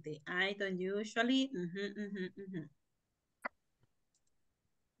usualmente. I don't usually.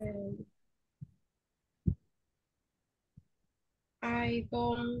 I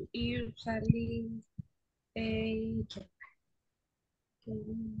don't usually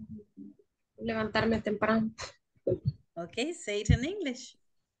levantarme temprano. Okay, say it in English.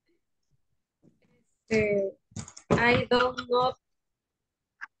 I don't not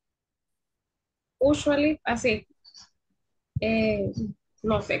usually, así.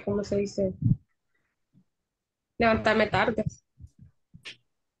 No sé cómo se dice. Levantarme tarde.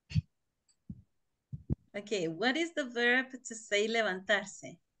 Okay, what is the verb to say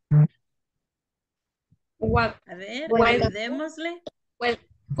levantarse? What? A ver, Wake ayudémosle.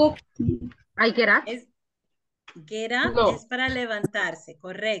 up. I get up. Get up No. es para levantarse,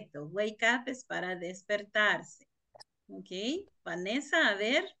 correcto. Wake up es para despertarse. Ok, Vanessa, a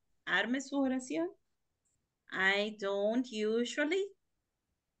ver, arme su oración. I don't usually.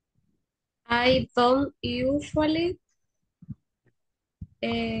 I don't usually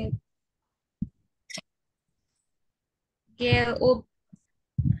get up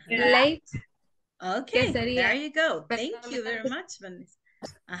late. Okay, there you go. Thank you very much, Vanessa.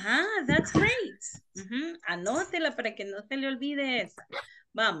 That's great. Anótela para que no se le olvide esa.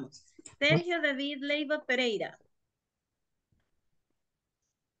 Vamos. Sergio David Leiva Pereira.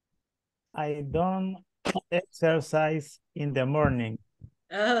 I don't exercise in the morning.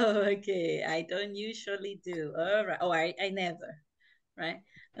 Oh, okay. I don't usually do. All right. Oh, I never. Right.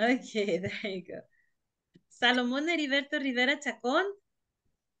 Okay, there you go. Salomón Heriberto Rivera Chacón.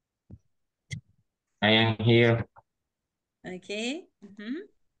 I am here. Okay.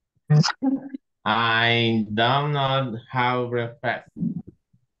 I do not have breakfast.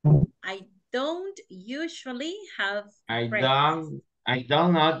 I don't usually have I breakfast.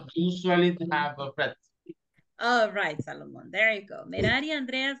 do not usually have a breakfast. All right, Salomón. There you go. Merari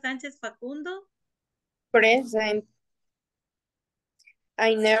Andrea Sánchez Facundo. Present.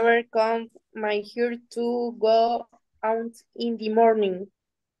 I never come my hair to go out in the morning.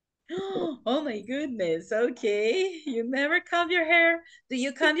 Oh my goodness. Okay. You never comb your hair. Do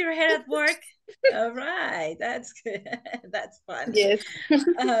you comb your hair at work? All right. That's good. That's fun. Yes.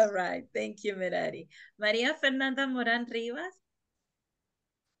 All right. Thank you, Merari. María Fernanda Morán Rivas.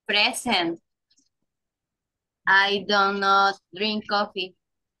 Present. I do not drink coffee.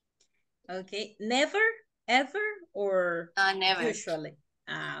 Okay. Never, ever, or Never. usually?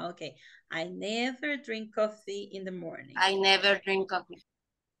 Okay. I never drink coffee in the morning. I never drink coffee.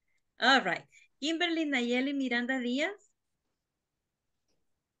 All right. Kimberly Nayeli Miranda Díaz.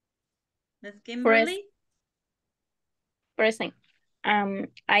 Miss Kimberly. Present.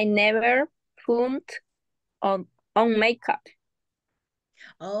 I never put on makeup.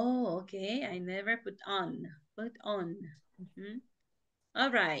 Oh, okay. I never put on. Put on. All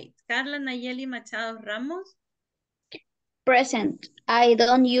right. Carla Nayeli Machado Ramos. Present. I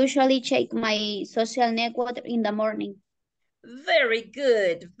don't usually check my social network in the morning. Very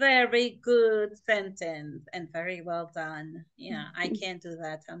good sentence and very well done. Yeah, I can't do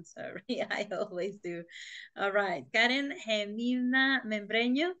that. I'm sorry. I always do. All right. Karen Gemina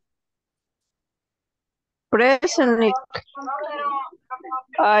Membreño. Present.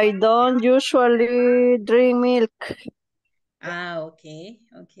 I don't usually drink milk. Okay.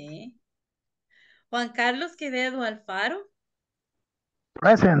 Juan Carlos Quevedo Alfaro.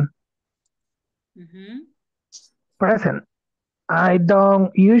 Present. Present. I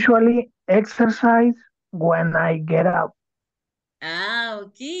don't usually exercise when I get up.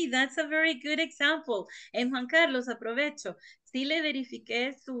 Okay, that's a very good example. En Juan Carlos, aprovecho. Sí le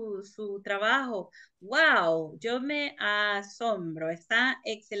verifiqué su trabajo. Wow, yo me asombro. Está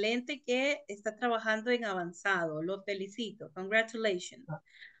excelente que está trabajando en avanzado. Lo felicito. Congratulations.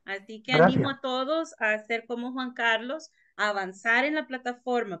 Así que Gracias. animo a todos a hacer como Juan Carlos, avanzar en la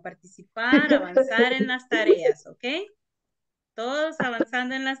plataforma, participar, avanzar en las tareas, ¿ok? Todos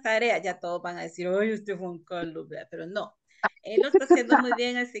avanzando en las tareas. Ya todos van a decir, oye, este Juan Carlos, pero no. Él lo está haciendo muy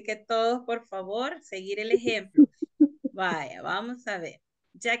bien, así que todos, por favor, seguir el ejemplo. Vaya, vamos a ver.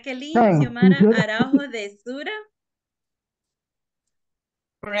 Jacqueline Xiomara Araujo de Sura.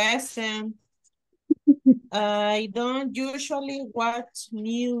 Present. I don't usually watch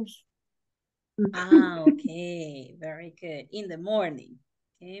news. Okay. Very good. In the morning.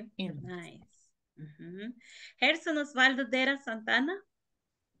 Okay. Nice. Gerson Osvaldo Dera Santana.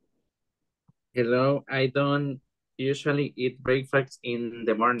 Hello, I don't usually eat breakfast in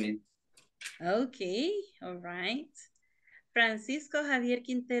the morning. Okay, all right. Francisco Javier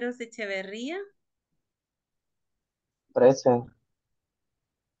Quinteros Echeverría. Present.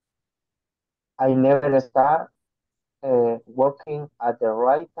 I never start working at the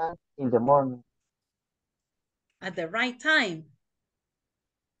right time in the morning. At the right time.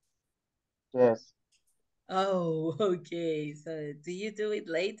 Yes. Oh, okay. So do you do it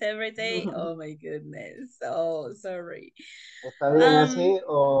late every day? Oh my goodness. Oh, sorry. ¿Está bien así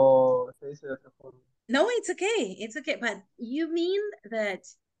o se dice de otra forma? No, it's okay. It's okay. But you mean that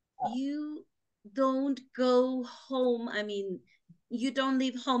you don't go home, I mean, you don't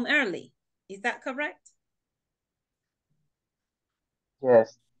leave home early. Is that correct?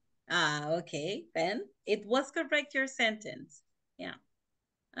 Yes. Okay. Then it was correct, your sentence. Yeah.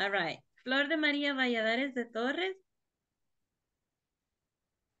 All right. Flor de María Valladares de Torres.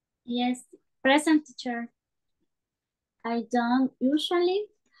 Yes, present teacher. I don't usually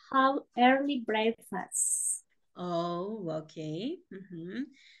have early breakfast. Oh, okay.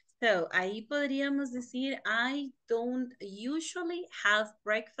 So, ahí podríamos decir, I don't usually have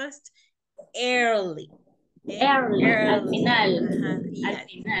breakfast early. Okay? Early, al Early. final. Yes. Al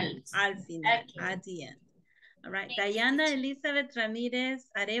final. Al final, Okay. at the end. All right. Diana Elizabeth Ramirez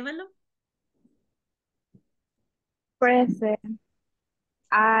Arevalo. Present.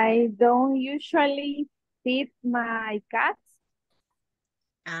 I don't usually feed my cats.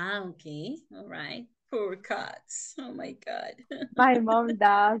 Okay. All right. Poor cats. Oh my God. My mom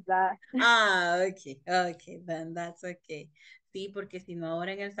does that. Okay. Okay, then that's okay. Sí, porque si no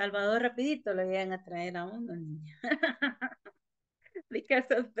ahora en El Salvador rapidito lo llegan a traer a uno, niña. Because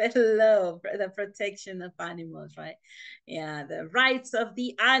of the law, the protection of animals, right? Yeah, the rights of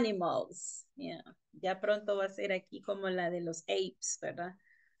the animals. Yeah. Ya pronto va a ser aquí como la de los apes, ¿verdad?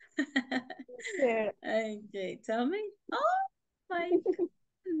 Okay, tell me. Oh my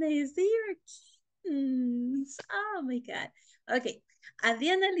goodness, they are kittens. Oh my God. Okay,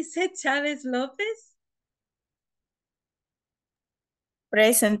 Adriana Lisette Chávez López.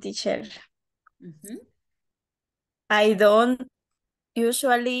 Present teacher. I don't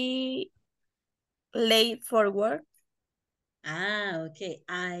usually late for work. Ok.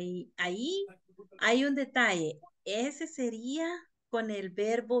 Ahí hay un detalle. Ese sería con el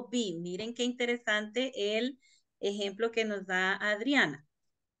verbo be. Miren qué interesante el ejemplo que nos da Adriana.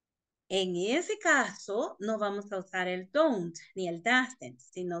 En ese caso, no vamos a usar el don't ni el doesn't,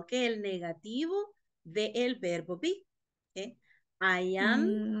 sino que el negativo del verbo be. ¿Okay? I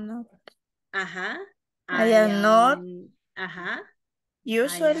am. No. Ajá. I am not Ajá.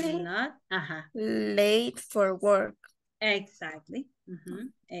 usually I am not. Ajá. late for work. Exactly.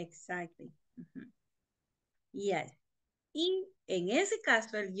 Exactly. Yes. Y en ese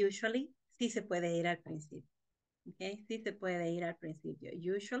caso, el usually sí se puede ir al principio. Okay, sí se puede ir al principio.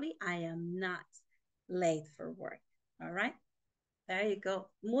 Usually, I am not late for work. All right. There you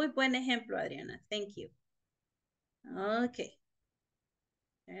go. Muy buen ejemplo, Adriana. Thank you. Okay.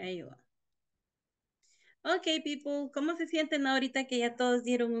 There you are. Okay, people. ¿Cómo se sienten ahorita que ya todos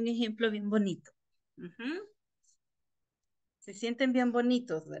dieron un ejemplo bien bonito? Se sienten bien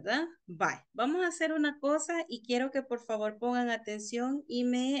bonitos, ¿verdad? Bye. Vamos a hacer una cosa y quiero que por favor pongan atención y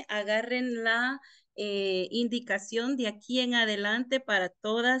me agarren la indicación de aquí en adelante para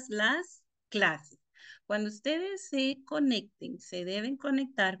todas las clases. Cuando ustedes se conecten, se deben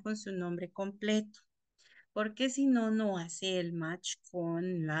conectar con su nombre completo, porque si no, no hace el match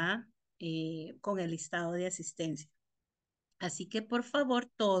con con el listado de asistencia. Así que por favor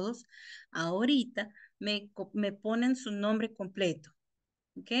todos ahorita me ponen su nombre completo.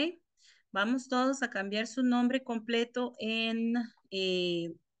 ¿Ok? Vamos todos a cambiar su nombre completo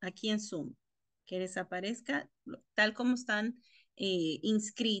aquí en Zoom. Que desaparezca tal como están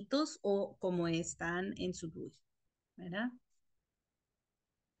inscritos o como están en su bus. ¿Verdad?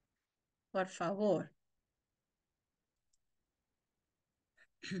 Por favor.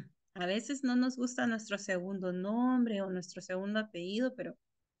 A veces no nos gusta nuestro segundo nombre o nuestro segundo apellido, pero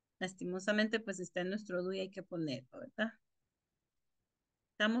lastimosamente pues está en nuestro DUI y hay que ponerlo, ¿verdad?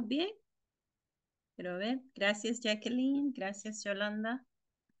 ¿Estamos bien? Pero a ver, gracias Jacqueline, gracias Yolanda.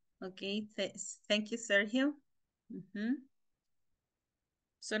 Ok, thank you Sergio.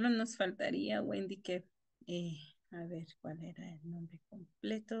 Solo nos faltaría Wendy que, a ver, ¿cuál era el nombre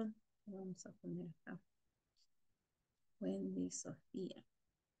completo? Vamos a poner acá. Wendy Sofía.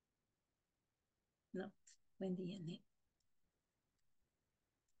 No, Wendy Janet.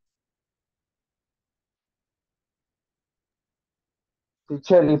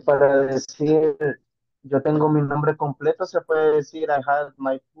 Teacher, y para decir, yo tengo mi nombre completo, se puede decir, I have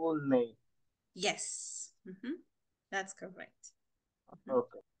my full name. Yes. That's correct.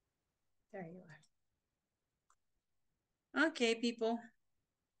 Okay. There you are. Okay, people.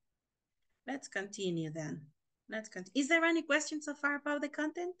 Let's continue then. Let's continue. Is there any questions so far about the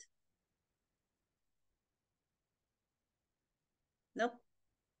content? Nope.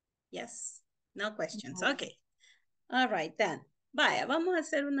 Yes. No questions. Okay. All right, then. Vaya, vamos a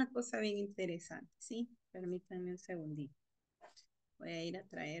hacer una cosa bien interesante, ¿sí? Permítanme un segundito. Voy a ir a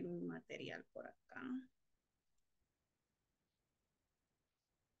traer un material por acá.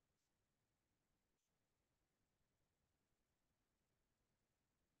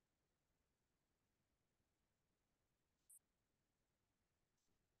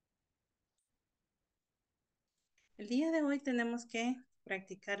 El día de hoy tenemos que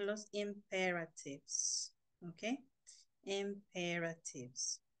practicar los imperatives, ¿ok?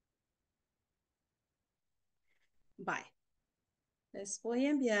 Imperatives. Bye. Les voy a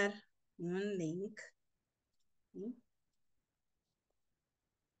enviar un link. ¿Sí?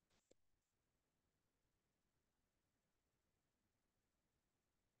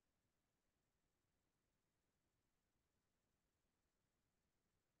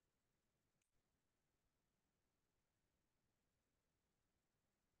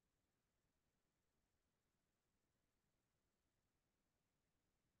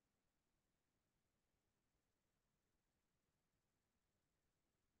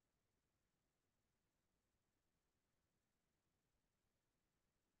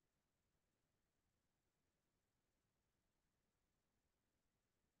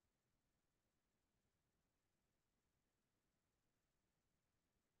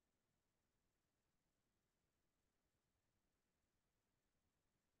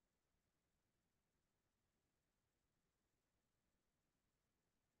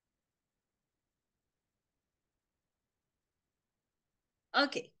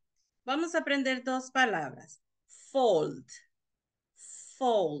 Ok, vamos a aprender dos palabras. Fold,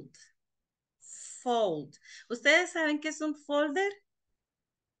 fold, fold. ¿Ustedes saben qué es un folder?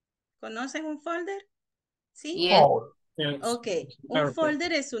 ¿Conocen un folder? ¿Sí? Yes. Ok, un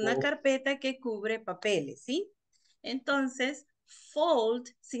folder es una carpeta que cubre papeles, ¿sí? Entonces, fold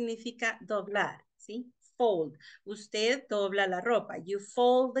significa doblar, ¿sí? Fold. Usted dobla la ropa. You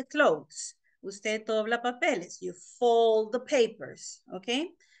fold the clothes. Usted dobla papeles. You fold the papers, ¿ok?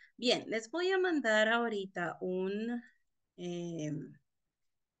 Bien, les voy a mandar ahorita un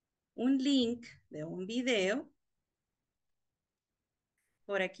link de un video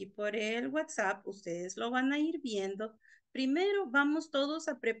por aquí por el WhatsApp. Ustedes lo van a ir viendo. Primero vamos todos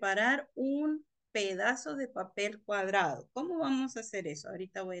a preparar un pedazo de papel cuadrado. ¿Cómo vamos a hacer eso?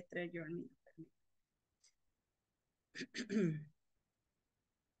 Ahorita voy a traer yo el mío.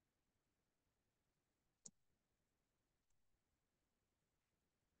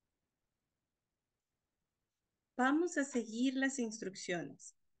 Vamos a seguir las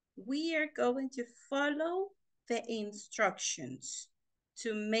instrucciones. We are going to follow the instructions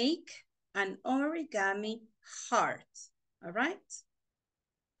to make an origami heart. All right?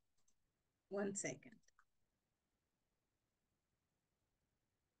 1 second.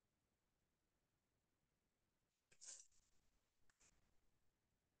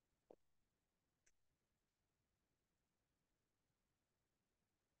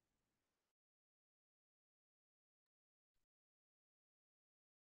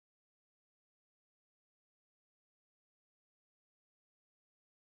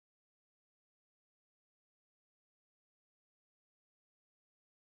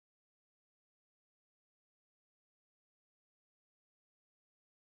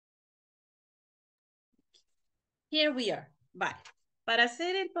 Here we are. Bye. Para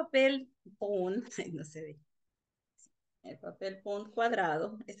hacer el papel bond, no se ve. El papel bond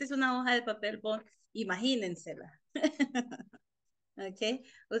cuadrado. Esta es una hoja de papel bond. Imagínensela. Ok.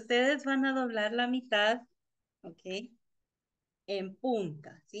 Ustedes van a doblar la mitad. Ok. En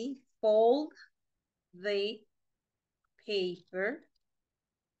punta. ¿Sí? Fold the paper.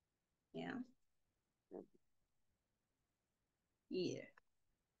 Yeah. Here.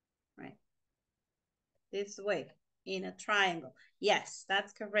 Right. This way. In a triangle. Yes,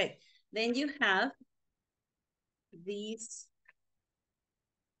 that's correct. Then you have this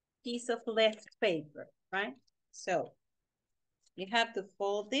piece of left paper, right? So you have to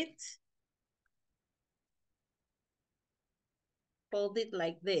fold it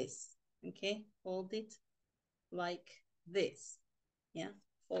like this, okay? Fold it like this, yeah?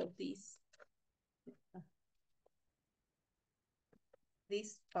 Fold this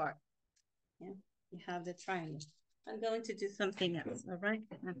part, yeah? You have the triangle. I'm going to do something else, all right?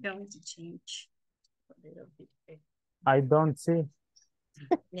 I'm going to change a little bit. I don't see.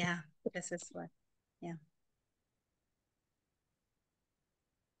 Yeah, this is what, yeah.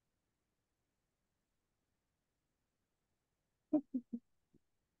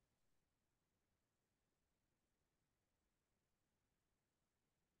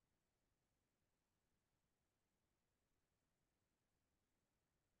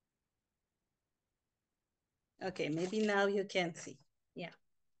 Okay, maybe now you can see. Yeah.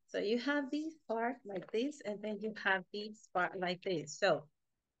 So you have this part like this, and then you have this part like this. So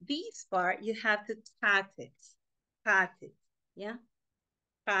this part, you have to pat it. Pat it. Yeah.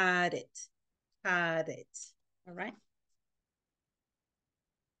 Pat it. Pat it. All right.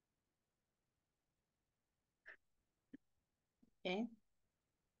 Okay.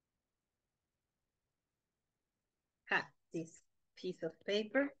 Pat this piece of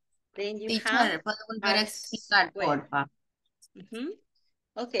paper. Then you have Teacher, ¿puedo volver a a explicar, square. porfa?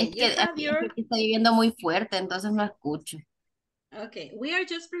 Okay, Es you que have your... aquí está lloviendo muy fuerte, entonces no escucho. Okay, we are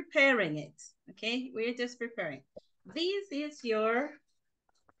just preparing it. Okay, we're just preparing. This is your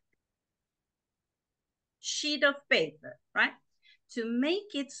sheet of paper, right? To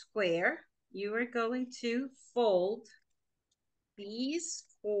make it square, you are going to fold this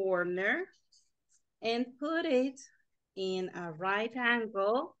corner and put it in a right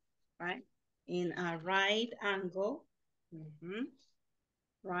angle, right? In a right angle,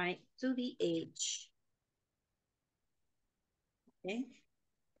 right to the edge. Okay.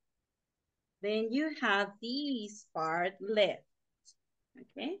 Then you have this part left,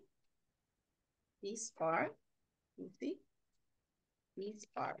 okay? This part, you see? This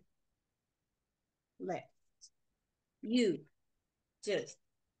part left. You just,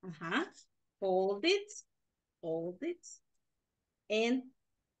 hold it, and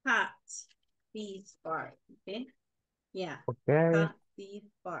cut this part, okay? Yeah, Okay. cut this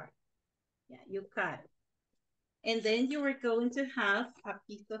part. Yeah, you cut it. And then you are going to have a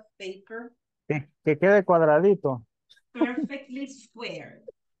piece of paper Que quede cuadradito. perfectly square.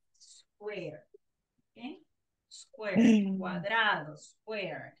 Square, okay? Square, cuadrado,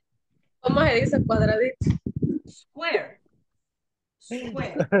 square. ¿Cómo se dice cuadradito? Square.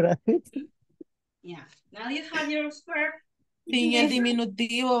 Square. Cuadradito. Yeah. Now you have your square. Sin el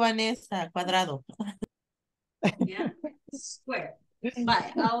diminutivo, Vanessa, cuadrado. Yeah. Square.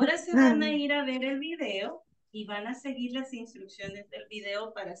 Vale, ahora se van a ir a ver el video y van a seguir las instrucciones del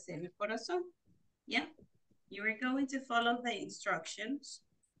video para hacer el corazón. Yeah. You are going to follow the instructions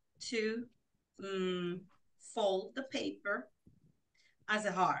to fold the paper as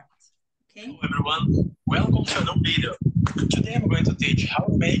a heart. Okay. Hello everyone, welcome to a new video. Today I'm going to teach how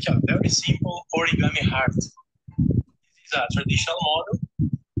to make a very simple origami heart. This is a traditional model.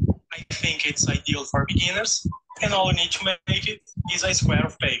 I think it's ideal for beginners, and all you need to make it is a square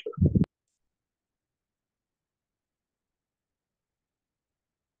of paper.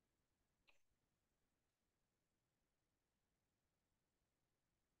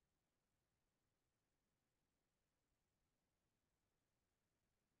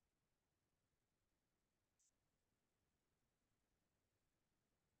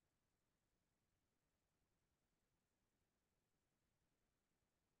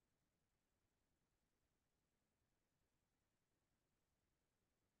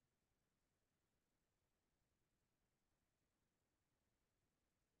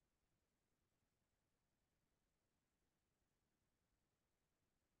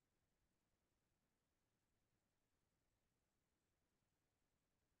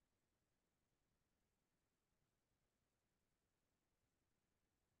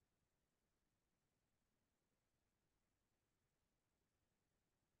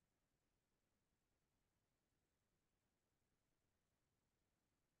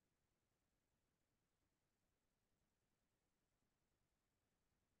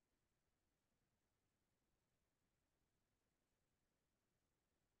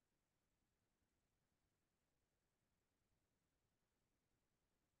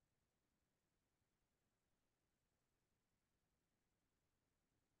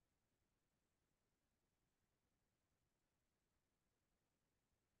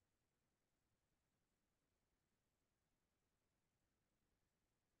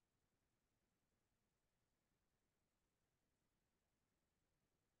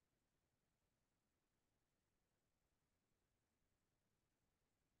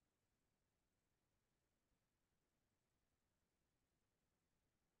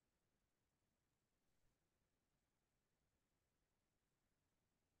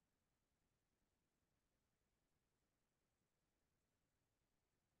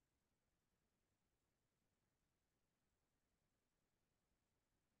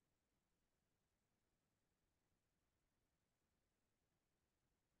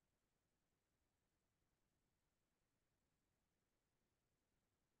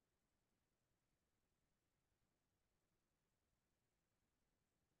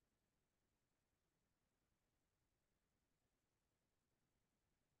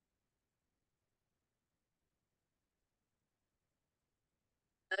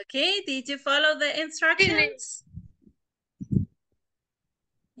 Okay, did you follow the instructions?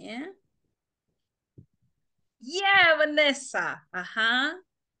 Yeah. Yeah, Vanessa. Uh-huh.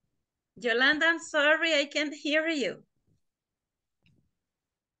 Yolanda, I'm sorry, I can't hear you.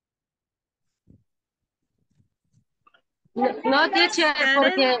 No, teacher,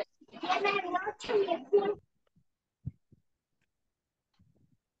 Karen?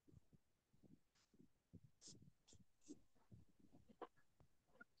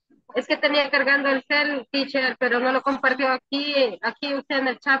 porque es que tenía cargando el cel, teacher, pero no lo compartió aquí. Aquí usted en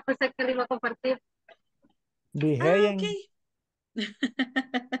el chat pensé que lo iba a compartir. Dije Okay.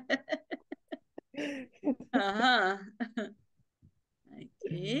 Uh-huh.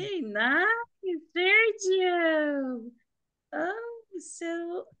 Okay, nice, Sergio. Oh,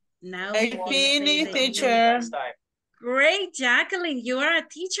 so now I we can say finished, that teacher. Great, Jacqueline. You are a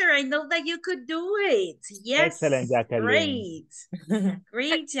teacher. I know that you could do it. Yes. Excellent, Jacqueline. Great.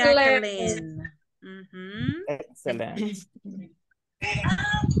 Great, Jacqueline. Mm-hmm. Excellent.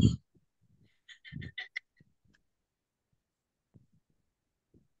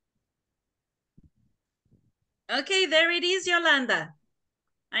 Okay, there it is, Yolanda.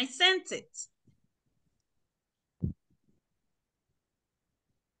 I sent it.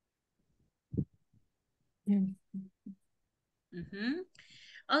 Mm-hmm.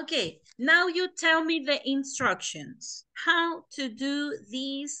 Okay, now you tell me the instructions. How to do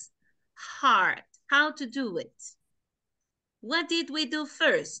this hard. How to do it. What did we do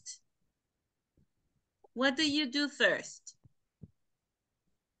first? What do you do first?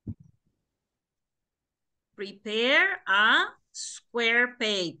 Prepare a square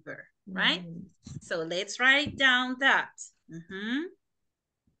paper, right? So let's write down that.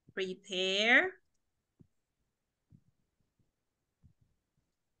 Prepare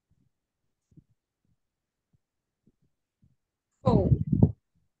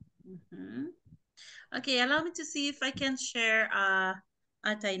Okay, allow me to see if I can share a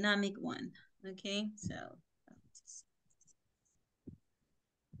dynamic one. Okay, so.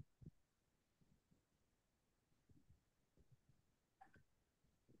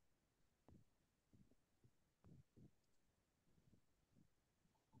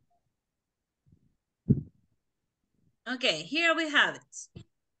 Okay, here we have it.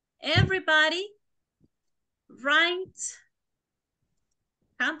 Everybody write,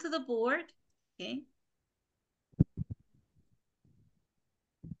 come to the board, okay?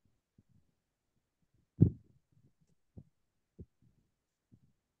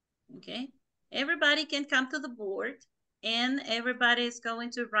 Okay, everybody can come to the board and everybody is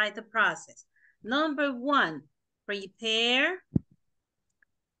going to write the process. Number 1, prepare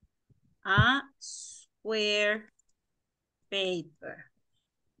a square paper.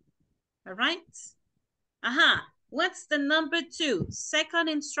 All right? What's the number 2? Second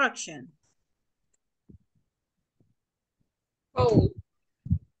instruction. Go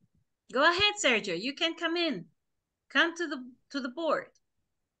ahead, Sergio. You can come in. Come to the board.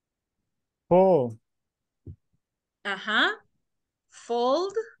 Fold.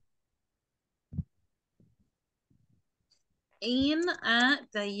 Fold in a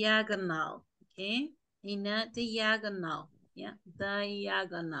diagonal. Okay, in a diagonal. Yeah,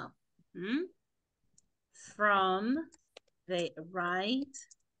 diagonal. From the right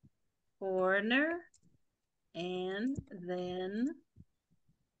corner and then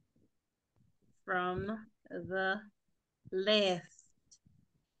from the left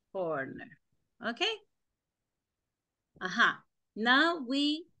corner. Okay? Now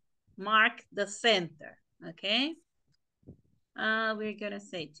we mark the center. Okay? We're gonna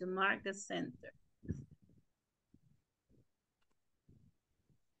say to mark the center.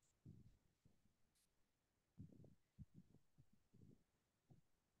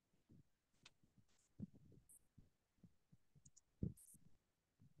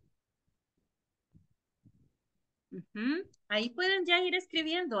 Ahí pueden ya ir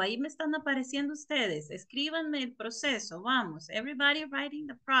escribiendo, ahí me están apareciendo ustedes. Escríbanme el proceso, vamos. Everybody writing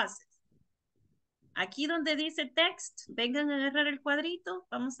the process. Aquí donde dice text, vengan a agarrar el cuadrito.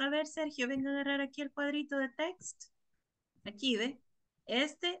 Vamos a ver, Sergio, vengan a agarrar aquí el cuadrito de text. Aquí, ¿ve?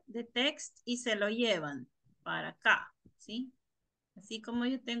 Este de text y se lo llevan para acá, ¿sí? Así como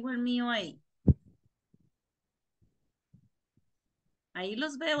yo tengo el mío ahí. Ahí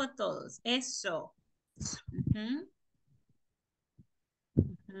los veo a todos. Eso.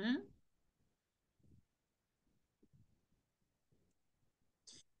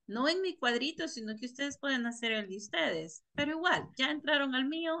 No en mi cuadrito, sino que ustedes pueden hacer el de ustedes. Pero igual, ya entraron al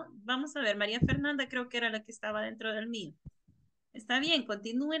mío. Vamos a ver, María Fernanda creo que era la que estaba dentro del mío. Está bien,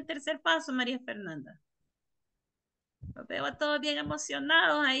 continúe el tercer paso, María Fernanda. Los veo a todos bien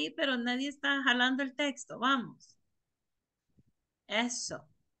emocionados ahí, pero nadie está jalando el texto. Vamos. Eso.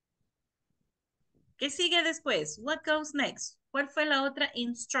 ¿Qué sigue después? What goes next? ¿Cuál fue la otra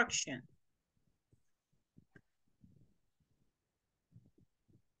instruction?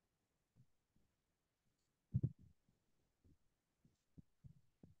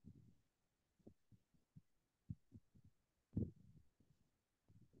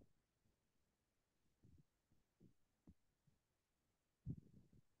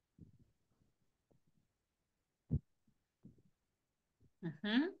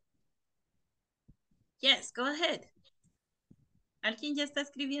 Yes, go ahead. ¿Alguien ya está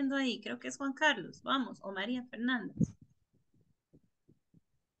escribiendo ahí? Creo que es Juan Carlos. Vamos. O María Fernanda.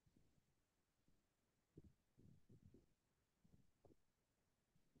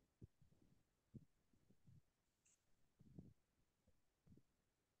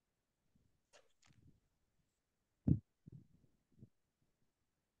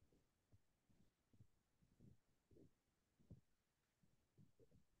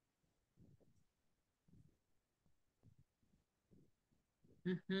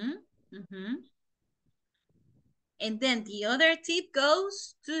 And then the other tip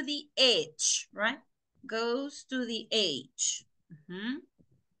goes to the edge, right? Goes to the edge.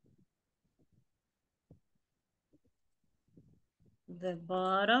 The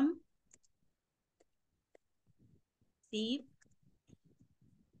bottom tip.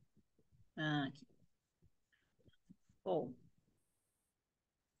 Aquí. Oh.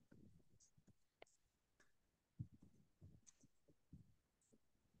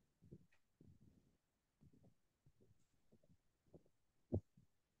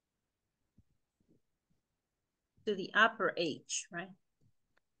 To the upper edge, right?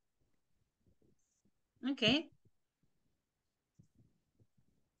 Okay.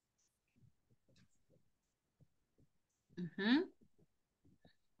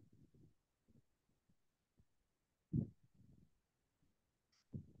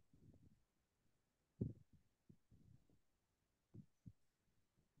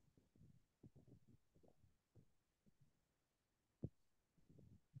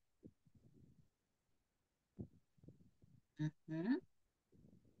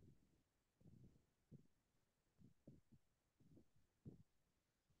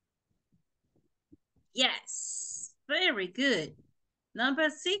 Yes, very good. Number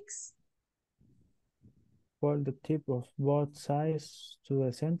 6. Fold the tip of both sides to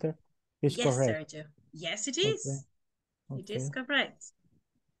the center. Is Yes, correct. Sergio. Yes, it is. Okay. It is correct.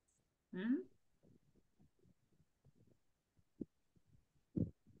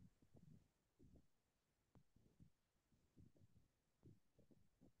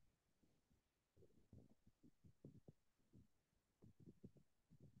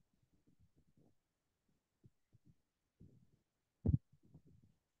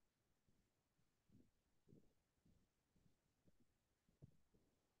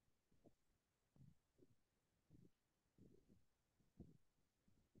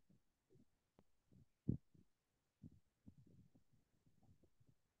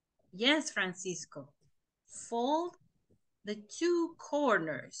 Yes, Francisco. Fold the 2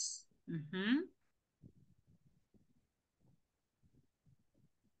 corners.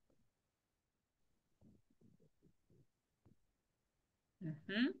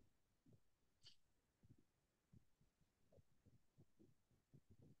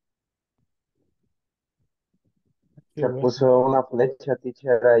 Qué Se bueno. puso una flecha,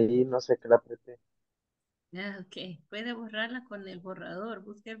 teacher, ahí, no sé qué la apreté. Ok, puede borrarla con el borrador.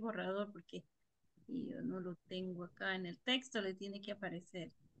 Busque el borrador porque yo no lo tengo acá en el texto. Le tiene que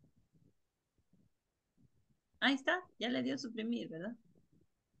aparecer. Ahí está. Ya le dio suprimir, ¿verdad?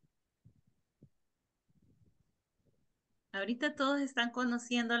 Ahorita todos están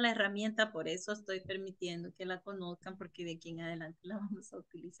conociendo la herramienta, por eso estoy permitiendo que la conozcan, porque de aquí en adelante la vamos a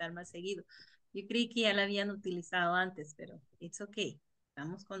utilizar más seguido. Yo creí que ya la habían utilizado antes, pero it's okay.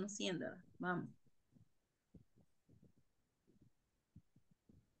 Estamos conociéndola. Vamos.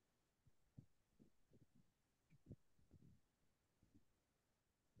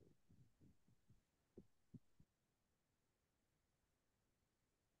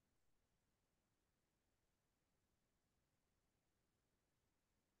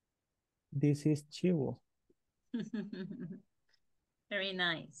 This is chivo. Very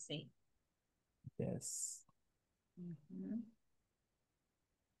nice, sí. Yes.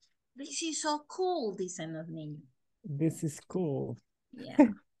 This is so cool, dicen los niños. This is cool.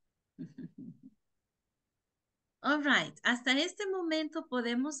 Yeah. All right. Hasta este momento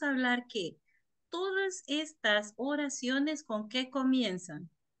podemos hablar que todas estas oraciones, ¿con qué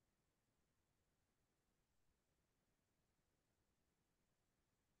comienzan?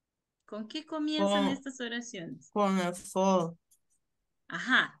 ¿Con qué comienzan Con, estas oraciones? con el fall.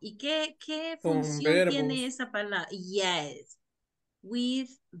 Ajá. ¿Y qué Con función tiene verbos. esa palabra? Yes. With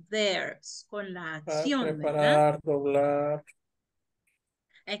verbs. Con la acción, ¿verdad? Preparar, doblar.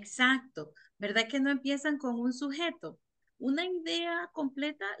 Exacto. ¿Verdad que no empiezan con un sujeto? Una idea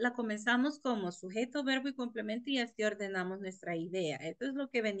completa la comenzamos como sujeto, verbo y complemento y así ordenamos nuestra idea. Esto es lo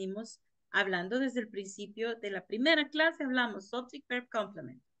que venimos hablando desde el principio de la primera clase. Hablamos subject, verb,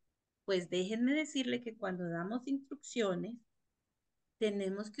 complement. Pues déjenme decirle que cuando damos instrucciones,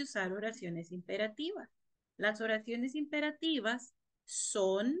 tenemos que usar oraciones imperativas. Las oraciones imperativas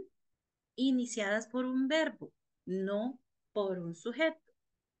son iniciadas por un verbo, no por un sujeto.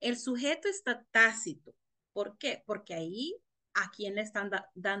 El sujeto está tácito. ¿Por qué? Porque ahí a quien le están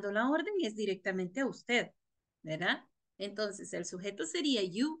dando la orden es directamente a usted, ¿verdad? Entonces el sujeto sería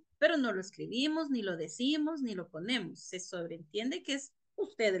you, pero no lo escribimos, ni lo decimos, ni lo ponemos. Se sobreentiende que es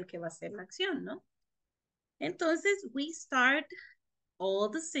usted el que va a hacer la acción, ¿no? Entonces, we start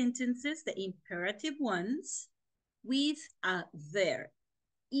all the sentences, the imperative ones, with a verb.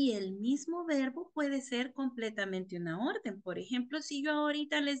 Y el mismo verbo puede ser completamente una orden. Por ejemplo, si yo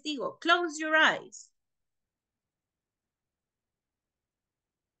ahorita les digo, close your eyes.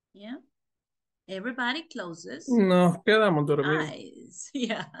 Yeah. Everybody closes Nos quedamos dormidos. eyes.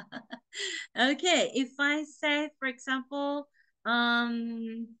 Yeah. Okay. If I say, for example,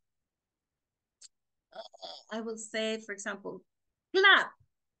 I will say, for example, clap.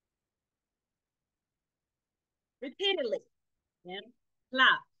 Repeatedly. Yeah.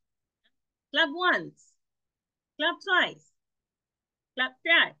 Clap. Clap once. Clap twice. Clap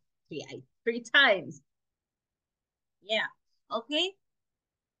three times. Yeah. Okay.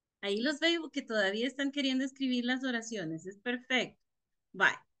 Ahí los veo que todavía están queriendo escribir las oraciones. Es perfecto.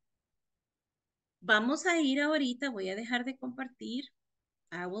 Bye. Vamos a ir ahorita. Voy a dejar de compartir.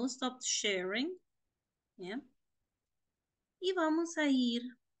 I will stop sharing. Yeah. Y vamos a ir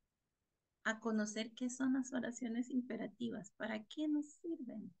a conocer qué son las oraciones imperativas. ¿Para qué nos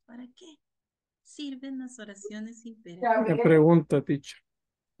sirven? ¿Para qué sirven las oraciones imperativas? Una pregunta, teacher.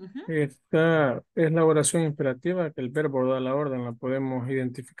 Uh-huh. Esta es la oración imperativa que el verbo da la orden, la podemos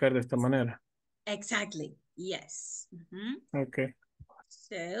identificar de esta manera. Exactly. Yes. Uh-huh. Okay.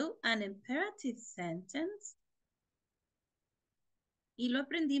 So, an imperative sentence. Y lo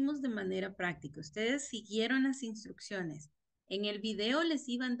aprendimos de manera práctica. Ustedes siguieron las instrucciones. En el video les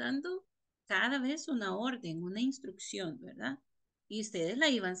iban dando cada vez una orden, una instrucción, ¿verdad? Y ustedes la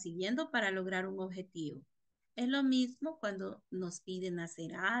iban siguiendo para lograr un objetivo. Es lo mismo cuando nos piden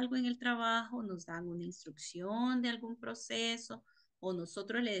hacer algo en el trabajo, nos dan una instrucción de algún proceso, o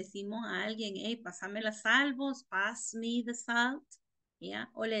nosotros le decimos a alguien, hey, pásame las salvos, pass me the salt.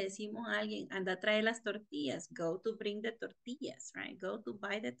 ¿Ya? O le decimos a alguien, anda a traer las tortillas, go to bring the tortillas, right? Go to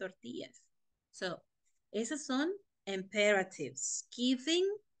buy the tortillas. So, esos son imperatives, giving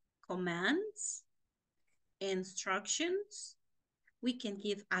commands, instructions. We can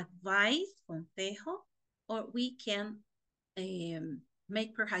give advice, consejo, or we can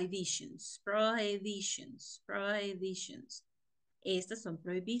make prohibitions. Estas son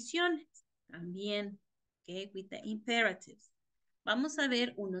prohibiciones también, okay, with the imperatives. Vamos a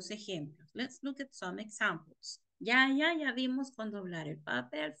ver unos ejemplos. Let's look at some examples. Ya vimos con doblar el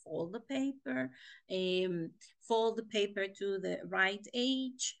papel, fold the paper, fold the paper to the right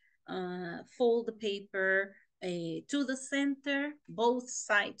edge, fold the paper to the center, both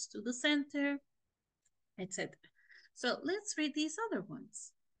sides to the center, etc. So let's read these other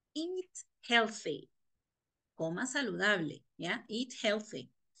ones. Eat healthy. Coma saludable, yeah? Eat healthy.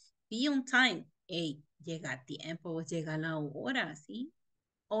 Be on time. Hey, llega a tiempo, llega a la hora, ¿sí?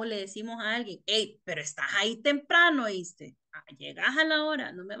 O le decimos a alguien, hey, pero estás ahí temprano, ¿viste? Llegas a la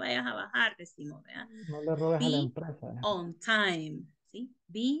hora, no me vayas a bajar, decimos, ¿verdad? No le robes a la Be empresa. on time, ¿sí?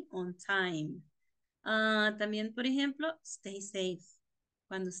 Be on time. También, por ejemplo, stay safe.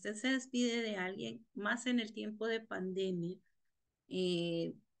 Cuando usted se despide de alguien, más en el tiempo de pandemia,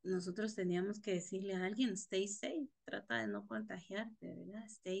 nosotros teníamos que decirle a alguien, stay safe, trata de no contagiarte, ¿verdad?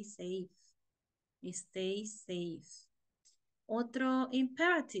 Stay safe. Stay safe. Otro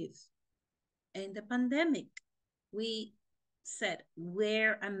imperative. In the pandemic, we said,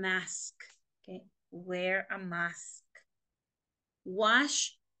 wear a mask, okay? Wear a mask.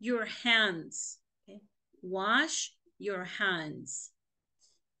 Wash your hands, okay? Wash your hands.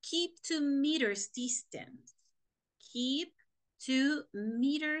 Keep 2 meters distance. Keep 2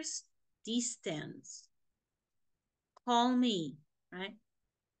 meters distance. Call me, right?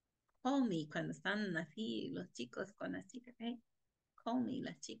 Call me cuando están así los chicos con las chicas, right? Call me,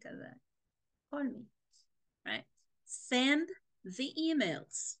 las chicas, call me, right? Send the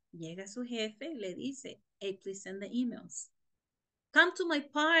emails. Llega su jefe y le dice, hey, please send the emails. Come to my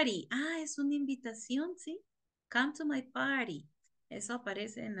party. Ah, es una invitación, ¿sí? Come to my party. Eso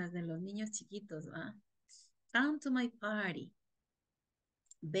aparece en las de los niños chiquitos, ¿va? Come to my party.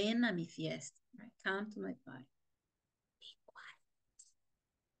 Ven a mi fiesta. Right? Come to my party. Be quiet.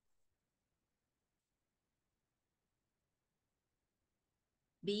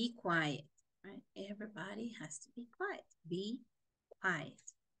 Be quiet. Right? Everybody has to be quiet. Be quiet.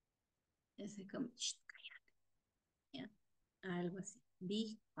 Es como, cállate. Yeah. Algo así.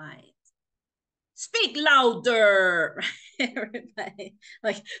 Be quiet. Speak louder. Everybody,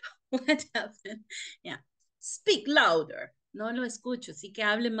 like, what happened? Yeah. Speak louder. No lo escucho, sí que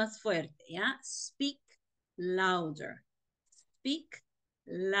hable más fuerte, ¿ya? Speak louder. Speak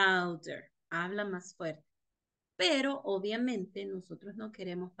louder. Habla más fuerte. Pero, obviamente, nosotros no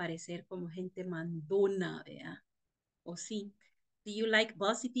queremos parecer como gente mandona, ¿verdad? ¿O sí? Do you like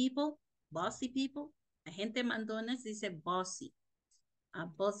bossy people? Bossy people? La gente mandona se dice bossy. A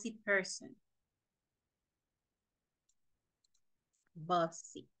bossy person.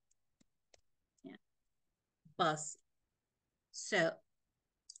 Bossy. Yeah. Bossy. So,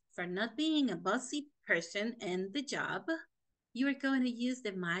 for not being a bossy person in the job, you are going to use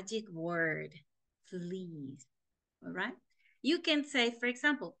the magic word, please. All right? You can say, for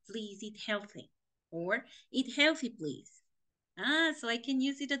example, please eat healthy, or eat healthy, please. So I can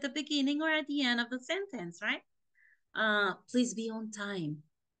use it at the beginning or at the end of the sentence, right? Please be on time.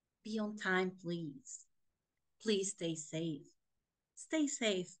 Be on time, please. Please stay safe. Stay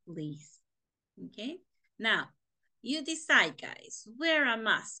safe, please. Okay? Now, you decide, guys. Wear a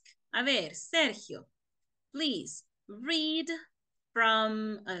mask. A ver, Sergio, please read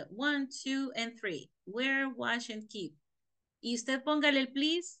from 1, 2, and 3. Wear, wash, and keep. Y usted póngale el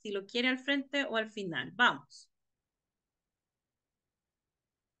please si lo quiere al frente o al final. Vamos.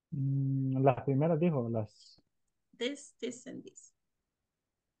 Las primeras dijo, las... This, and this.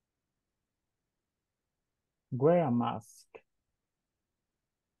 Wear a mask.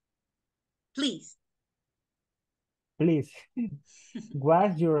 Please. Please.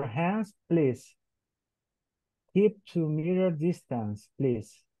 Wash your hands, please. Keep 2 meter distance,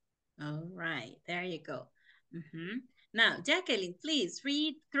 please. All right, there you go. Now, Jacqueline, please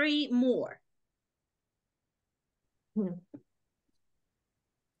read 3 more.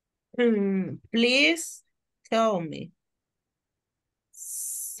 Please tell me.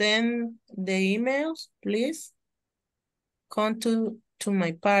 Send the emails, please. Come to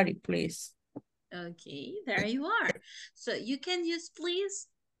my party, please. Okay, there you are. So you can use please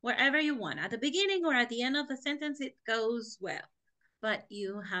wherever you want. At the beginning or at the end of the sentence, it goes well. But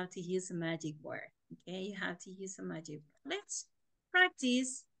you have to use a magic word. Okay, you have to use a magic word. Let's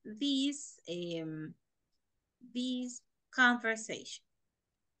practice these conversations.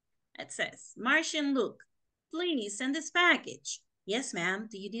 It says, Martian, look, please send this package. Yes, ma'am.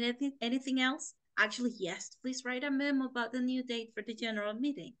 Do you need anything else? Actually, yes. Please write a memo about the new date for the general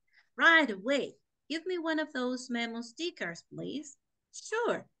meeting. Right away. Give me one of those memo stickers, please.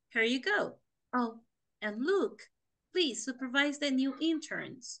 Sure. Here you go. Oh, and look, please supervise the new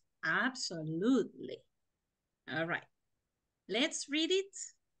interns. Absolutely. All right. Let's read it.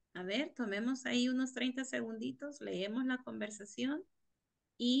 A ver, tomemos ahí unos 30 segunditos, leemos la conversación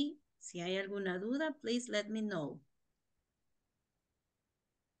y si hay alguna duda, please let me know.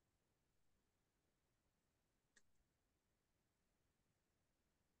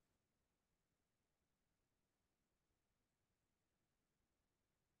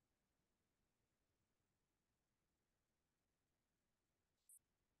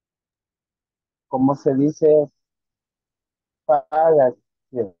 ¿Cómo se dice? Paga.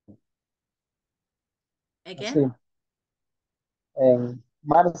 Again? Sí. En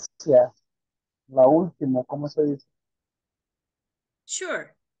Marcia, la última, ¿cómo se dice?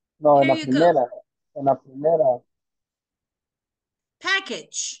 Sure. No, Here you go. En la primera.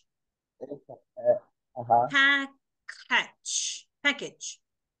 Package. Ajá. Package. Package.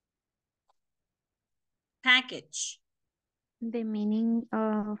 Package. The meaning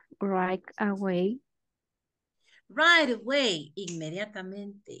of right away. Right away.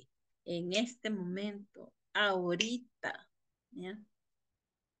 Inmediatamente. En este momento. Ahorita. ¿Ya?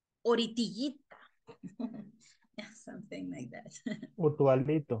 Oritillita. Yeah, something like that.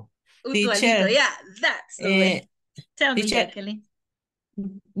 Utualito. Utualito. Yeah, that's the way. Tell me, Teacher, Jacqueline.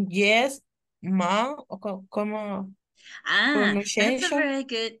 Yes, ma'am. ¿Cómo? That's a Pronunciation? very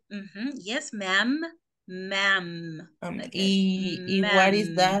good. Yes, ma'am. Ma'am. Y what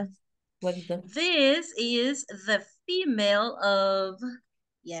is that? What is that? This is the female of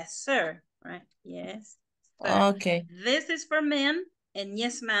yes, sir. Right? Yes. Sir. Okay. This is for men. And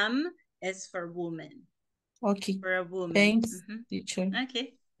yes, ma'am is for woman. Okay. For a woman. Thanks, teacher.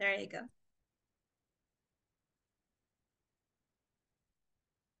 Okay, there you go.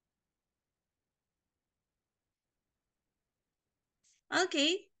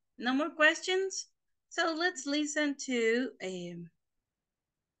 Okay, no more questions. So let's listen to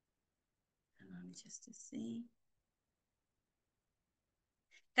just to see.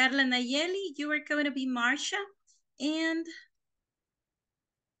 Carla Nayeli, you are going to be Marsha, and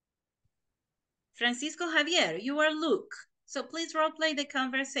Francisco Javier, you are Luke. So please role play the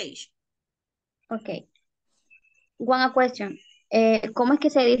conversation. Okay. One question. ¿Cómo es que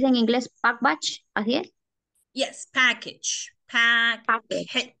se dice en inglés package? ¿Así es? Yes, package.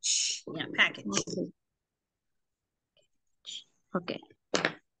 Package. Yeah, package. Okay.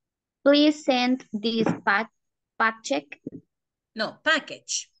 Please send this pack check. No,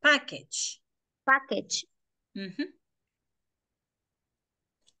 package. Package. Package.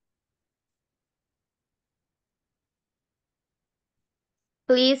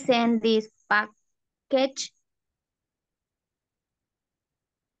 Please send this package.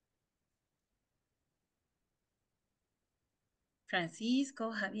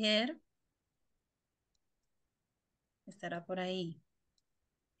 Francisco Javier. Estará por ahí.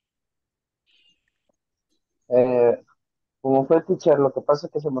 ¿Cómo fue, teacher? Lo que pasa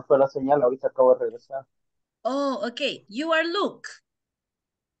es que se me fue la señal, ahorita acabo de regresar. Oh, okay. You are Luke.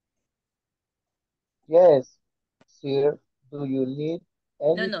 Yes, sir. Do you need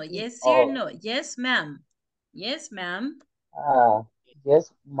anything? No. Yes, sir. No. Yes, ma'am. Yes, ma'am.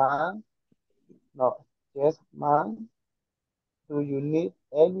 Yes, ma'am. No, yes, ma'am. Do you need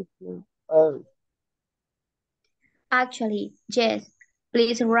anything else? Actually, yes.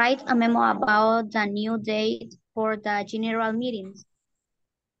 Please write a memo about the new date for the general meetings.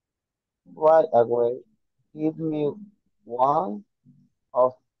 Right away. Give me one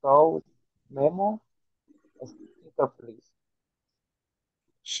of those memo sticker, please.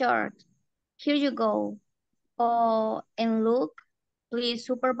 Sure. Here you go. Oh, and look, please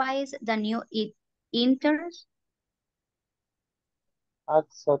supervise the new interns.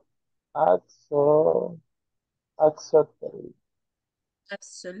 Accept, acceptable.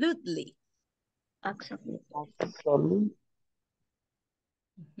 Absolutely. Absolutely.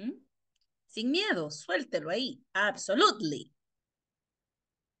 Sin miedo, suéltelo ahí. Absolutely.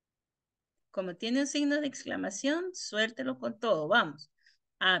 Como tiene un signo de exclamación, suéltelo con todo. Vamos.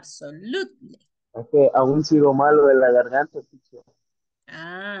 Absolutely. Es que aún sigo malo de la garganta, teacher.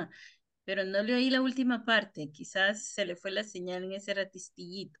 Ah, pero no le oí la última parte. Quizás se le fue la señal en ese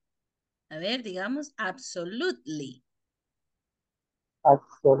ratistillito. A ver, digamos, absolutely.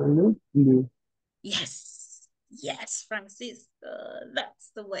 Absolutely. Yes. Yes, Francisco.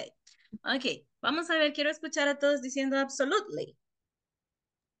 That's the way. Ok, vamos a ver, quiero escuchar a todos diciendo absolutely.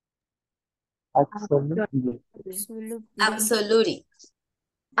 Absolutely. Absolutely.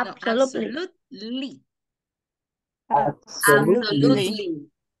 No, absolutely.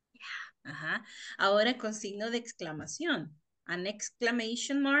 Absolutely. Ajá. Ahora con signo de exclamación. An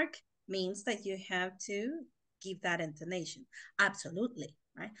exclamation mark means that you have to give that intonation. Absolutely,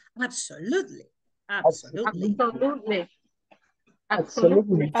 right? Absolutely. Absolutely.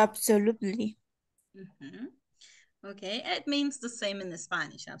 Absolutely. Absolutely. Okay, it means the same in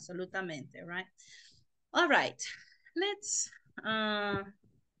Spanish, absolutamente, right? All right, let's, okay,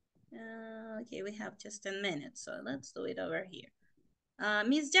 we have just 10 minutes, so let's do it over here.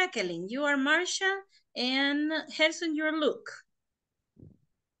 Miss Jacqueline, you are Marsha, and Gerson, you're Luke.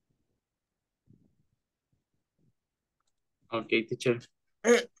 Okay, teacher.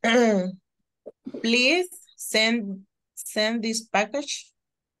 Please send this package.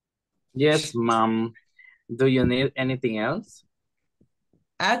 Yes, ma'am. Do you need anything else?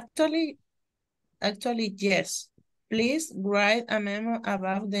 Actually, yes. Please write a memo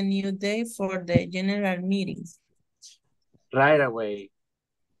about the new day for the general meetings. Right away.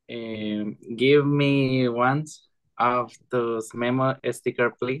 Give me one of those memo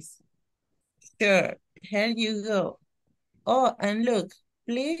sticker, please. Sure, here you go. Oh, and look,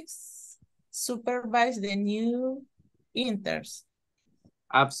 please supervise the new interns.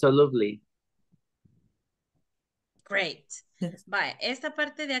 Absolutely. Great. Vaya, esta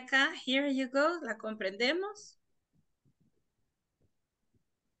parte de acá, here you go, ¿la comprendemos?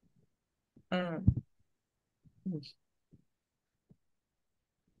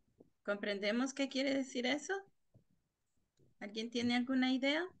 ¿Comprendemos qué quiere decir eso? ¿Alguien tiene alguna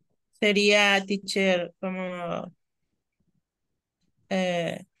idea? Sería, teacher, como...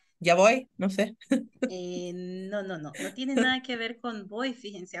 ya voy, no sé. No tiene nada que ver con voy,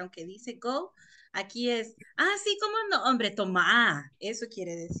 fíjense, aunque dice go, Aquí es, sí, ¿cómo no? Hombre, toma. Eso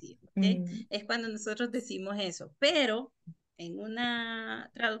quiere decir, ¿ok? Es cuando nosotros decimos eso. Pero en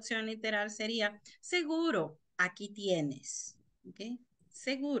una traducción literal sería, seguro, aquí tienes, ¿ok?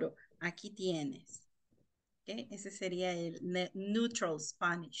 Seguro, aquí tienes. ¿Ok? Ese sería el neutral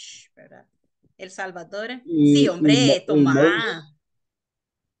Spanish, ¿verdad? El Salvador. Sí, hombre, toma.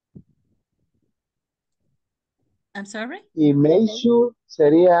 I'm sorry? Y make sure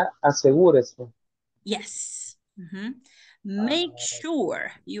sería asegúrese. Yes. Make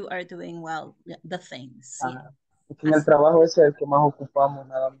sure you are doing well the things. Yeah. En el trabajo ese es el que más ocupamos,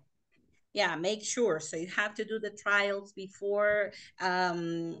 nada más. Yeah, make sure. So you have to do the trials before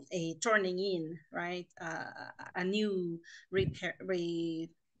turning in, right? A new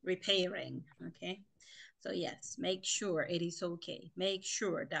repairing, okay? So yes, make sure it is okay. Make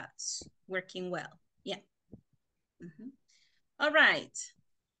sure that's working well. Yeah. All right.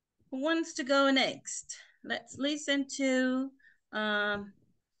 Who wants to go next? Let's listen to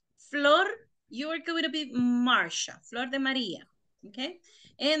Flor. You are going to be Marsha, Flor de Maria, okay?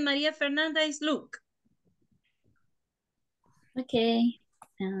 And Maria Fernanda is Luke. Okay.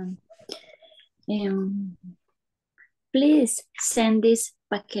 Please send this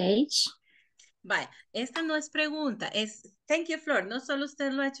package. Vaya, esta no es pregunta, es thank you, Flor. No solo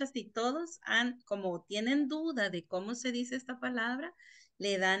usted lo ha hecho así, todos como tienen duda de cómo se dice esta palabra,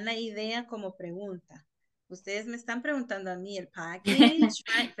 le dan la idea como pregunta. Ustedes me están preguntando a mí el package,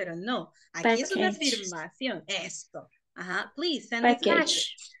 right? Pero no, aquí es una afirmación, esto. Ajá, please send this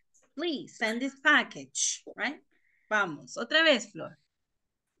package. Please send this package, right? Vamos, otra vez, Flor.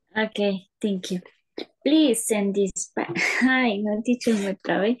 Okay, thank you. Please send this package. Ay, no, teacher,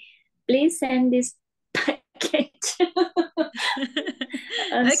 otra vez. Please send this package.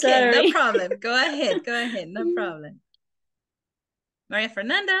 I'm okay, sorry. No problem. Go ahead, no problem. Maria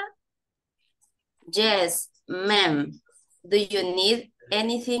Fernanda? Yes, ma'am. Do you need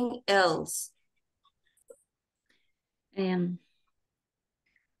anything else?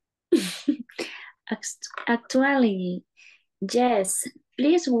 Actually, yes.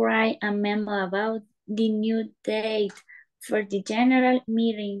 Please write a memo about the new date for the general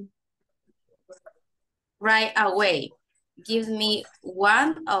meeting. Right away. Give me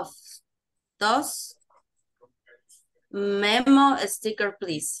one of those memo sticker,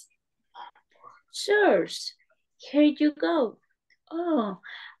 please. Sure. Here you go. Oh,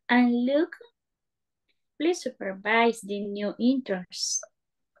 and look, please supervise the new interns.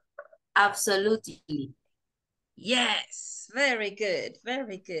 Absolutely. Yes, very good,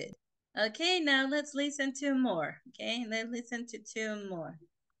 very good. Okay, now let's listen to more. Okay, let's listen to two more.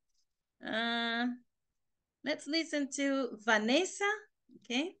 Let's listen to Vanessa.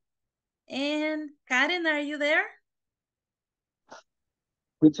 Okay, and Karen, are you there?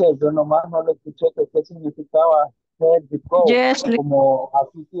 Escuché, yo nomás no lo escuché que qué significaba head the go, Yes. como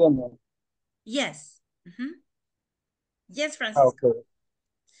aquí tiene. Yes. Yes, Francisco. Okay.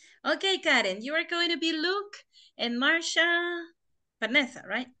 Okay, Karen, you are going to be Luke and Marsha, Vanessa,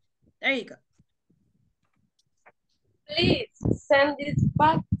 right? There you go. Please send this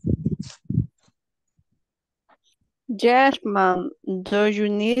back. Yes, ma'am. Do you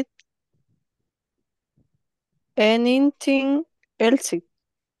need anything else?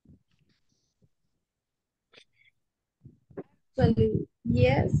 Actually,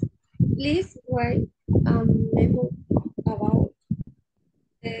 yes. Please write a memo about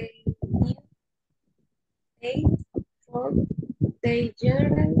the new date for the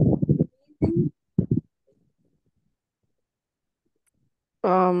general meeting.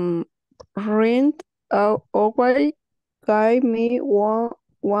 Rent away. Give me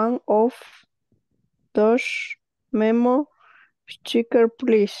one of those memo sticker,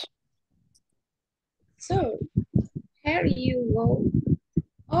 please. So, here you go.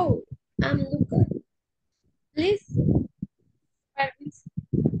 Oh, I'm Luca. Please service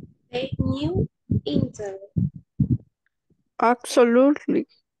the new intern. Absolutely.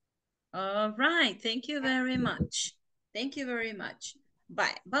 All right, thank you very much. Thank you very much.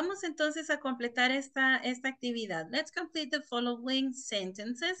 Bye. Vamos entonces a completar esta actividad. Let's complete the following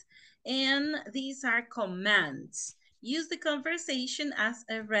sentences, and these are commands. Use the conversation as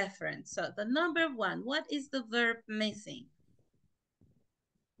a reference. So the number one, what is the verb missing?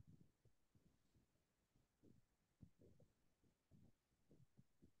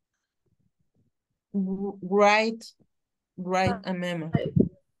 Write a memo.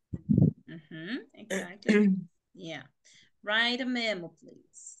 Exactly. Yeah. Write a memo,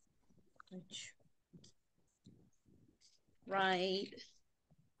 please. Write.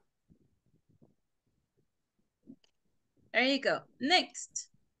 There you go. Next.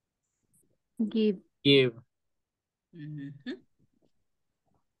 Give. Give.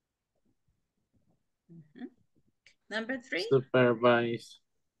 Number 3. Supervise.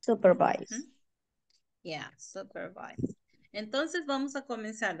 Supervise. Yeah, supervise. Entonces vamos a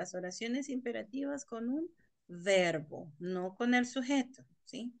comenzar las oraciones imperativas con un verbo, no con el sujeto,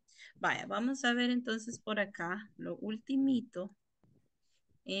 ¿sí? Vaya, vamos a ver entonces por acá lo ultimito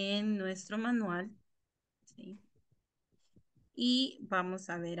en nuestro manual, ¿sí? Y vamos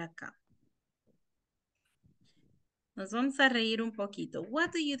a ver acá. Nos vamos a reír un poquito.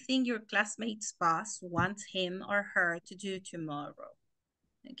 What do you think your classmate's boss wants him or her to do tomorrow?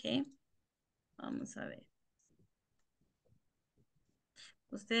 Okay. Vamos a ver.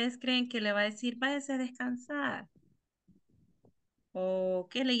 ¿Ustedes creen que le va a decir, váyase a descansar? ¿O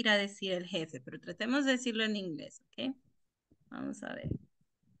qué le irá a decir el jefe? Pero tratemos de decirlo en inglés, ¿ok? Vamos a ver.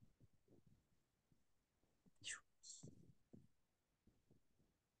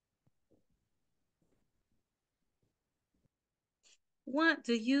 What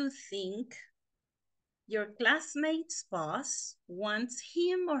do you think your classmate's boss wants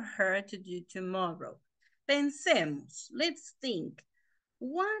him or her to do tomorrow? Pensemos. Let's think.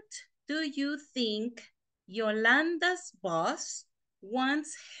 What do you think Yolanda's boss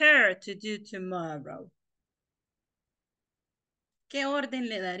wants her to do tomorrow? ¿Qué orden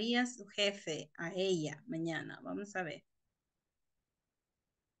le daría su jefe a ella mañana? Vamos a ver.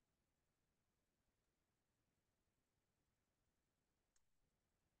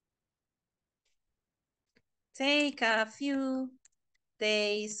 Take a few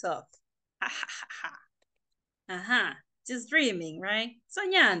days off. Ajá. Just dreaming, right?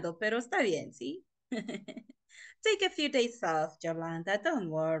 Soñando, pero está bien, ¿sí? Take a few days off, Yolanda. Don't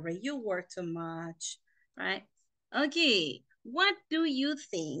worry. You work too much, right? Okay. What do you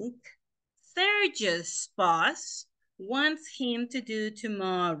think Sergio's boss wants him to do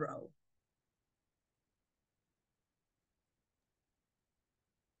tomorrow?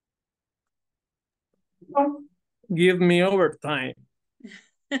 Give me overtime.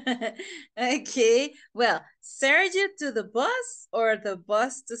 Okay. Well, Sergio to the boss or the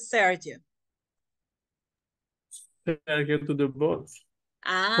boss to Sergio? Sergio to the boss.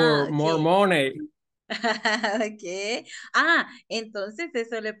 Ah, For more okay. money. Ok. Ah, entonces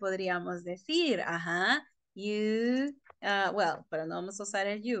eso le podríamos decir. Ajá. You, well, pero no vamos a usar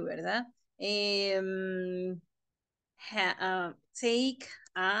el you, ¿verdad? Take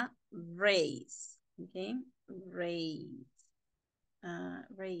a raise. Ok. Raise.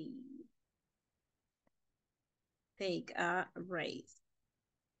 Raise. Take a raise.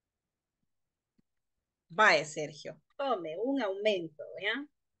 Vaya, Sergio. Tome un aumento, ¿ya?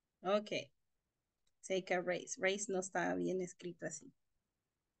 Ok. Take a raise. Raise no está bien escrito así.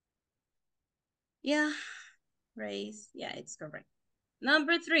 Yeah. Raise. Yeah, it's correct.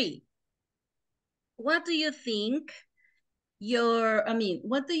 Number 3. What do you think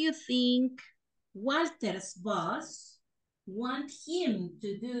what do you think Walter's boss want him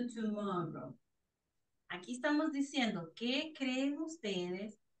to do tomorrow? Aquí estamos diciendo, ¿qué creen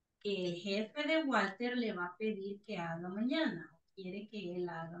ustedes que el jefe de Walter le va a pedir que haga mañana? Quiere que él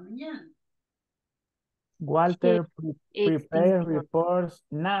haga mañana. Walter, prepare reports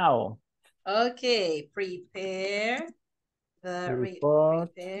now. Okay, prepare the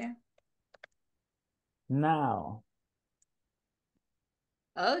report prepare. Now.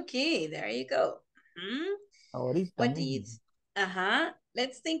 Okay, there you go. Ahorita What do you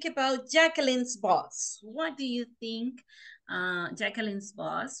let's think about Jacqueline's boss. What do you think Jacqueline's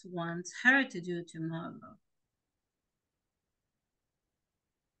boss wants her to do tomorrow?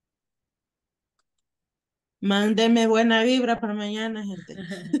 Mándeme buena vibra para mañana, gente.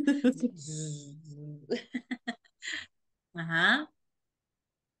 Ajá.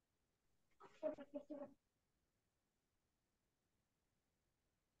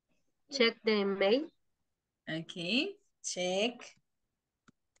 Check the email. Okay. Check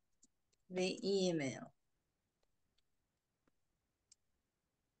the email.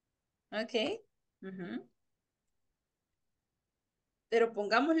 Okay. Pero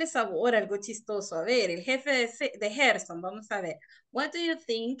pongámosle sabor, algo chistoso. A ver, el jefe de Harrison, vamos a ver. What do you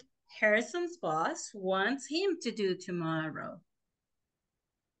think Harrison's boss wants him to do tomorrow?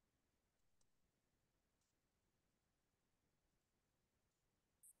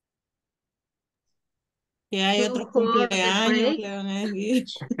 Que hay otro cumpleaños, le van a decir.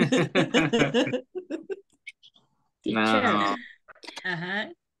 Teacher.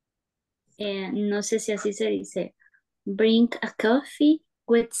 Ajá. No sé si así se dice. Bring a coffee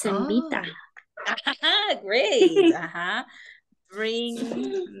with some vita. Great. Ajá. Bring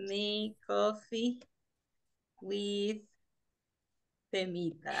me coffee with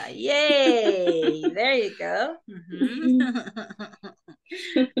temita. Yay! There you go.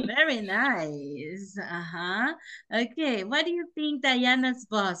 Very nice. Okay, what do you think Diana's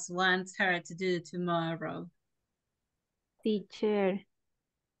boss wants her to do tomorrow? Teacher,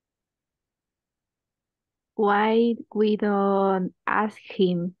 why we don't ask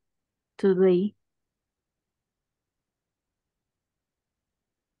him today?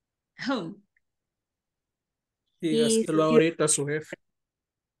 Oh. Dígaselo ahorita a su jefe.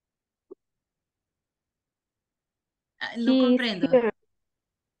 No comprendo. Here.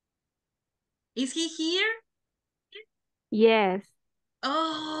 Is he here? Yes.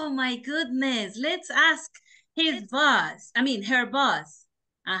 Oh my goodness. Let's ask his boss. I mean, her boss.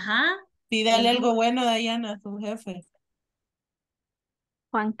 Pídale algo bueno, Diana, a tu jefe.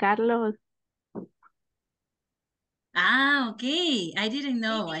 Juan Carlos. Okay. I didn't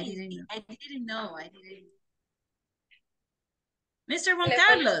know. Mr. Juan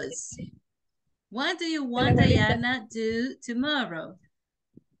Carlos, what do you want Diana do tomorrow?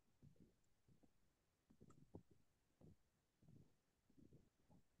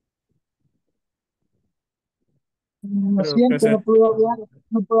 Lo siento, no puedo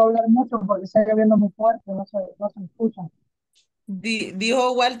hablar mucho porque está lloviendo muy fuerte, no se escucha.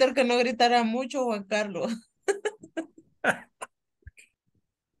 Dijo Walter que no gritara mucho, Juan Carlos.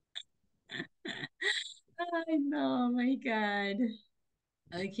 Ay, no, my God.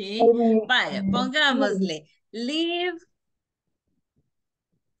 Okay. Vaya, pongámosle. Leave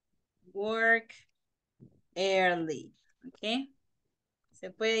work early. Okay.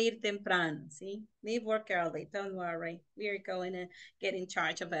 Se puede ir temprano, ¿sí? Leave work early. Don't worry. We're going to get in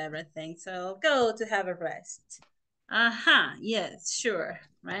charge of everything. So go to have a rest. Yes, sure.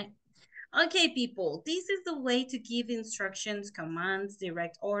 Right? Okay, people, this is the way to give instructions, commands,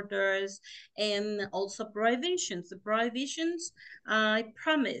 direct orders, and also prohibitions. The prohibitions, I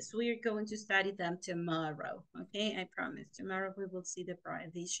promise we're going to study them tomorrow. Okay, I promise. Tomorrow we will see the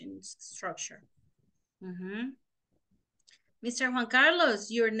prohibitions structure. Mr. Juan Carlos,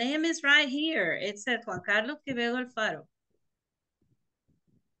 your name is right here. It says Juan Carlos Quevedo Alfaro.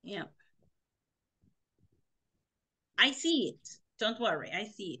 Yeah. I see it. Don't worry, I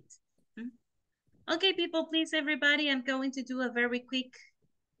see it. Okay, people, please, everybody, I'm going to do a very quick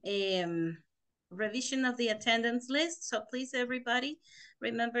revision of the attendance list. So please, everybody,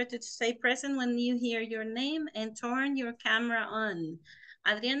 remember to stay present when you hear your name and turn your camera on.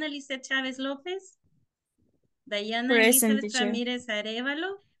 Adriana Lizeth Chávez López. Diana Present, Elizabeth teacher. Ramírez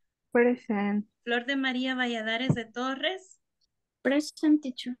Arevalo. Present. Flor de María Valladares de Torres. Present,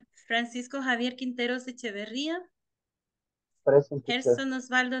 teacher. Francisco Javier Quinteros Echeverría. Present, teacher. Gerson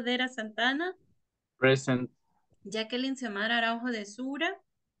Osvaldo Dera Santana. Present. Jacqueline Xiomara Araujo de Sura.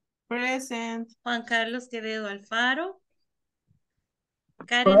 Present. Juan Carlos Quevedo Alfaro.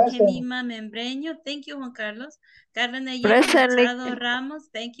 Karen Gemima Membreño. Thank you, Juan Carlos. Carla Nayeli Machado Ramos.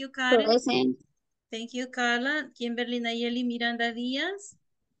 Thank you, Karen. Present. Thank you, Carla. Kimberly Nayeli Miranda Díaz.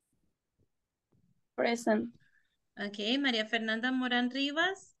 Present. Okay, María Fernanda Morán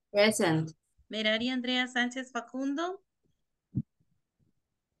Rivas. Present. Merari Andrea Sánchez Facundo.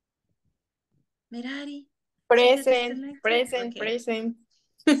 Merari. Present. Okay. Present.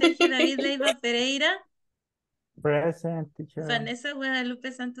 Sergio David Leiva Pereira. Present, teacher. Vanessa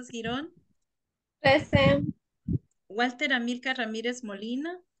Guadalupe Santos Girón. Present. Walter Amilcar Ramírez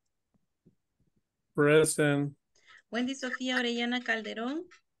Molina. Present. Wendy Sofía Orellana Calderón.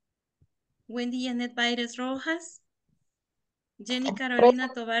 Wendy Janet Baires Rojas. Jenny Carolina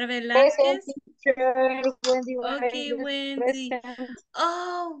Tobar Velázquez. Okay, Wendy.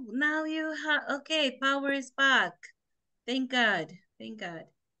 Oh, now you have, okay, power is back. Thank God. Thank God.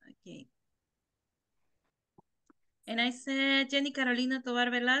 Okay. And I said Jenny Carolina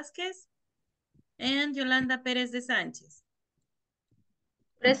Tobar Velázquez and Yolanda Pérez de Sánchez.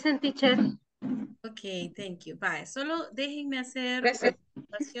 Present, teacher. Ok, thank you. Bye. Solo déjenme hacer una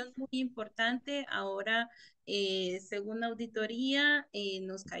observación muy importante. Ahora, según auditoría,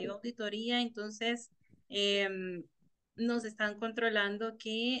 nos cayó auditoría, entonces nos están controlando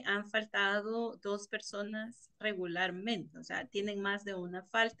que han faltado 2 personas regularmente, o sea, tienen más de una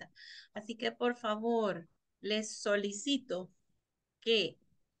falta. Así que, por favor, les solicito que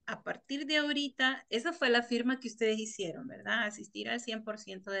a partir de ahorita, esa fue la firma que ustedes hicieron, ¿verdad? Asistir al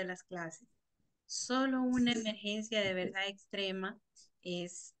 100% de las clases. Solo una emergencia de verdad extrema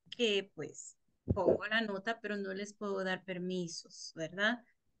es que pues pongo la nota, pero no les puedo dar permisos, ¿verdad?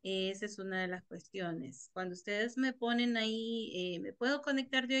 Esa es una de las cuestiones. Cuando ustedes me ponen ahí, ¿me puedo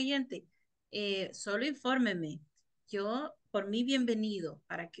conectar de oyente? Solo infórmeme. yo, por mí, bienvenido,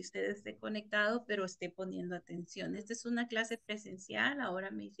 para que usted esté conectado, pero esté poniendo atención. Esta es una clase presencial,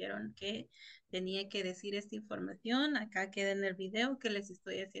 ahora me hicieron que tenía que decir esta información, acá queda en el video que les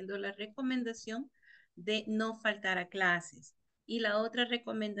estoy haciendo la recomendación de no faltar a clases. Y la otra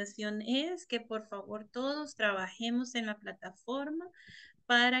recomendación es que por favor todos trabajemos en la plataforma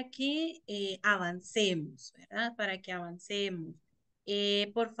para que avancemos, ¿verdad? Para que avancemos.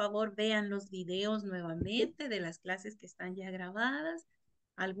 Por favor, vean los videos nuevamente de las clases que están ya grabadas.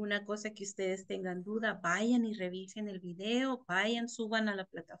 Alguna cosa que ustedes tengan duda, vayan y revisen el video, vayan, suban a la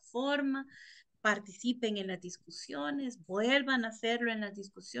plataforma, participen en las discusiones, vuelvan a hacerlo en las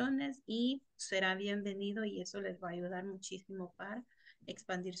discusiones y será bienvenido y eso les va a ayudar muchísimo para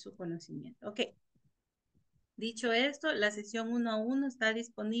expandir su conocimiento. Ok. Dicho esto, la sesión 1 a 1 está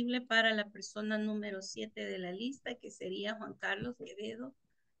disponible para la persona número 7 de la lista, que sería Juan Carlos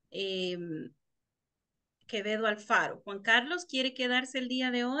Quevedo Alfaro. Juan Carlos, ¿quiere quedarse el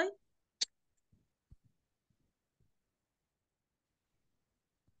día de hoy?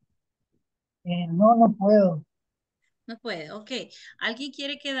 No, no puedo. No puede, ok. ¿Alguien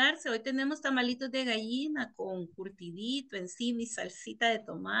quiere quedarse? Hoy tenemos tamalitos de gallina con curtidito encima y salsita de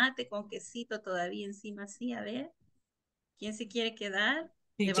tomate con quesito todavía encima así. A ver, ¿quién se quiere quedar?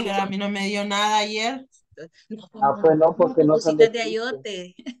 Le Teacher, vamos a mí no me dio nada ayer. Ah, pues no, porque no son de pupusitas de piso.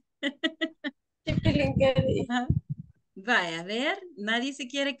 ayote. Ajá. Vaya, a ver, ¿nadie se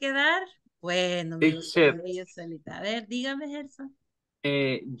quiere quedar? Bueno, me lo Teacher, tomé yo solita. A ver, dígame, Gerson.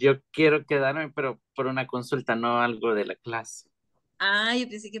 yo quiero quedarme, pero por una consulta, no algo de la clase. Ah, yo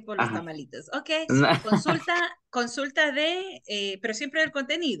pensé que por los Ajá. tamalitos. Ok, consulta de, pero siempre del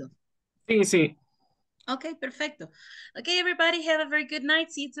contenido. Sí, sí. Okay, perfecto. Okay, everybody, have a very good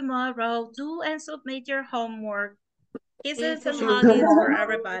night. See you tomorrow. Do and submit your homework. Kisses and hugs for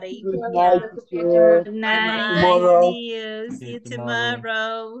everybody. Good Yeah. night, teacher. Good Bye See you night. bye. tomorrow. See you. See See you you tomorrow.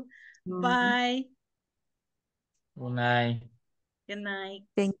 tomorrow. Bye. Good night. Good night.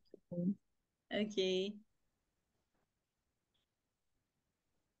 Thank you. Okay.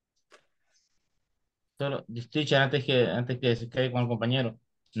 Solo, teacher, antes que se quede con el compañero,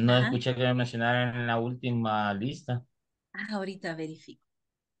 no Ajá. escuché que me mencionaran en la última lista. Ahorita verifico.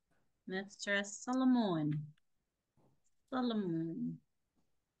 Mr. Solomon. Solomon.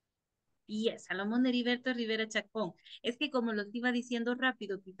 Yes, Salomón Heriberto Rivera Chacón. Es que como los iba diciendo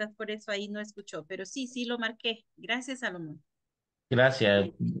rápido, quizás por eso ahí no escuchó, pero sí, sí lo marqué. Gracias, Salomón. Gracias.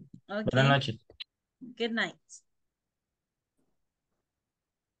 Buenas Okay. noches. Good night.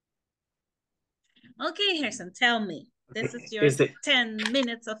 Okay, Harrison, tell me. This is your Este, 10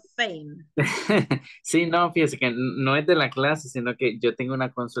 minutes of fame. sí, no, fíjese que no es de la clase, sino que yo tengo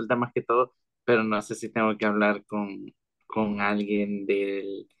una consulta más que todo, pero no sé si tengo que hablar con alguien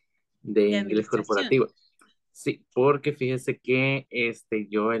de De inglés administración. corporativo. Sí, porque fíjese que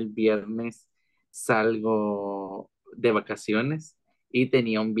yo el viernes salgo de vacaciones y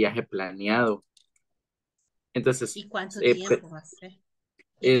tenía un viaje planeado. Entonces, ¿Y cuánto eh, tiempo va a ser?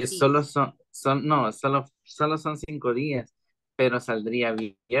 ¿Y qué solo días? no, solo son 5 días, pero saldría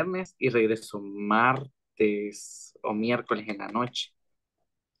viernes y regreso martes o miércoles en la noche.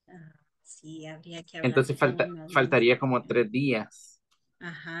 Ah, sí, habría que hablar Entonces con faltaría como administración. 3 días.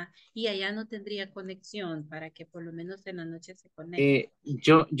 Ajá. Y allá no tendría conexión para que por lo menos en la noche se conecte.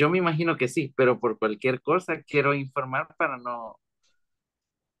 Yo me imagino que sí, pero por cualquier cosa quiero informar para no,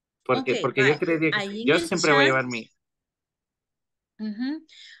 Ok, porque yo bye. creería que sí. Ahí en Yo el siempre voy a chat, llevar mi, ujú,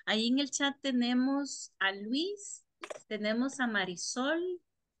 ahí en el chat tenemos a Luis, tenemos a Marisol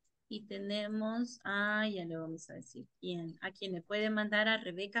y tenemos, ya le vamos a decir quién, a quien le puede mandar a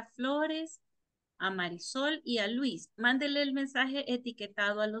Rebeca Flores, a Marisol y a Luis. Mándele el mensaje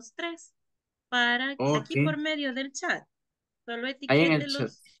etiquetado a los tres para ok, aquí por medio del chat. Solo ahí en el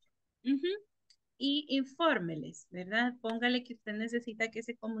chat. etiquételos. Ujú. Y infórmeles, ¿verdad? Póngale que usted necesita que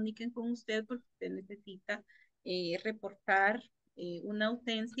se comuniquen con usted porque usted necesita reportar una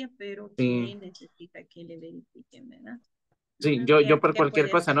ausencia, pero que Sí, necesita que le verifiquen, ¿verdad? sí, Ujú, yo por que cualquier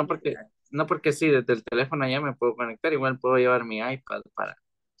puede cosa, hacer los casos. no porque sí, desde el teléfono ya me puedo conectar, igual puedo llevar mi iPad para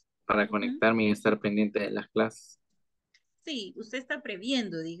Ujú. conectarme y estar pendiente de las clases. Sí, usted está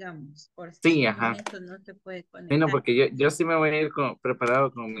previendo, digamos, por si Sí, algún ajá. momento no se puede Sí, no, conectar. porque yo sí me voy a ir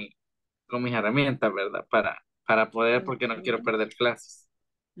preparado con mis herramientas, ¿verdad? Para poder, porque no quiero Ok. perder clases.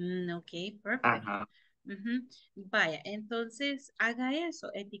 Ok, perfect. Ajá. Ujú. Vaya, entonces haga eso,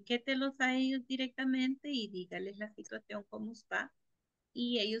 etiquételos a ellos directamente y dígales la situación como está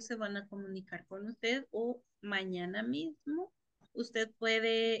y ellos se van a comunicar con usted o mañana mismo usted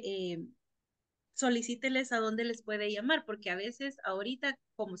puede solicíteles a dónde les puede llamar porque a veces ahorita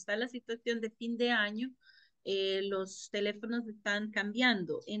como está la situación de fin de año los teléfonos están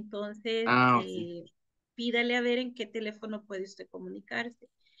cambiando. Entonces, Sí. pídale a ver en qué teléfono puede usted comunicarse.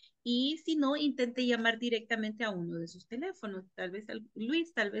 Y si no, intente llamar directamente a uno de sus teléfonos. Tal vez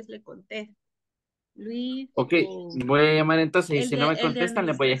Luis, tal vez le conteste. Luis Ok, o voy a llamar entonces y el si no me el de contestan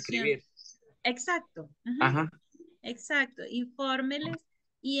les voy a administración. escribir. Exacto. Ajá. Exacto. Infórmeles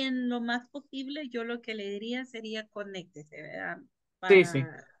y en lo más posible yo lo que le diría sería conéctese, ¿verdad? Sí.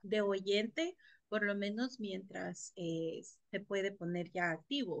 De oyente, por lo menos mientras se puede poner ya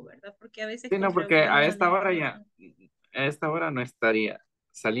activo, ¿verdad? Porque a veces Sí, con no, porque a reuniones esta y hora cosas. a esta hora no estaría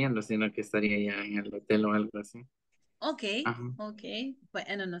saliendo, sino que estaría ya en el hotel o algo así. Ok, Ajá. ok.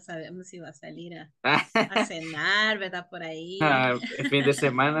 Bueno, no sabemos si va a salir a cenar, ¿verdad? Por ahí. El fin de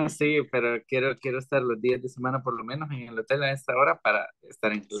semana sí, pero quiero estar los días de semana por lo menos en el hotel a esta hora para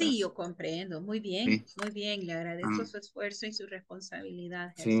estar en Sí, clase. yo comprendo. Muy bien, Sí. muy bien. Le agradezco Ah, su esfuerzo y su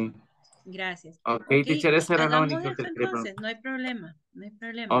responsabilidad, sí. Gerson. Gracias. Ok, Ok, teacher, eso era lo hagamos único que eso le quería entonces. preguntar. No hay problema, no hay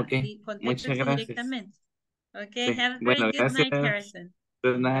problema. Ok, muchas Contéctese gracias. directamente. Ok, Sí, have a very bueno, good night, gracias. Harrison.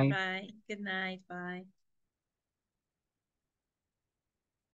 Good Bye night. bye. Good night. Bye.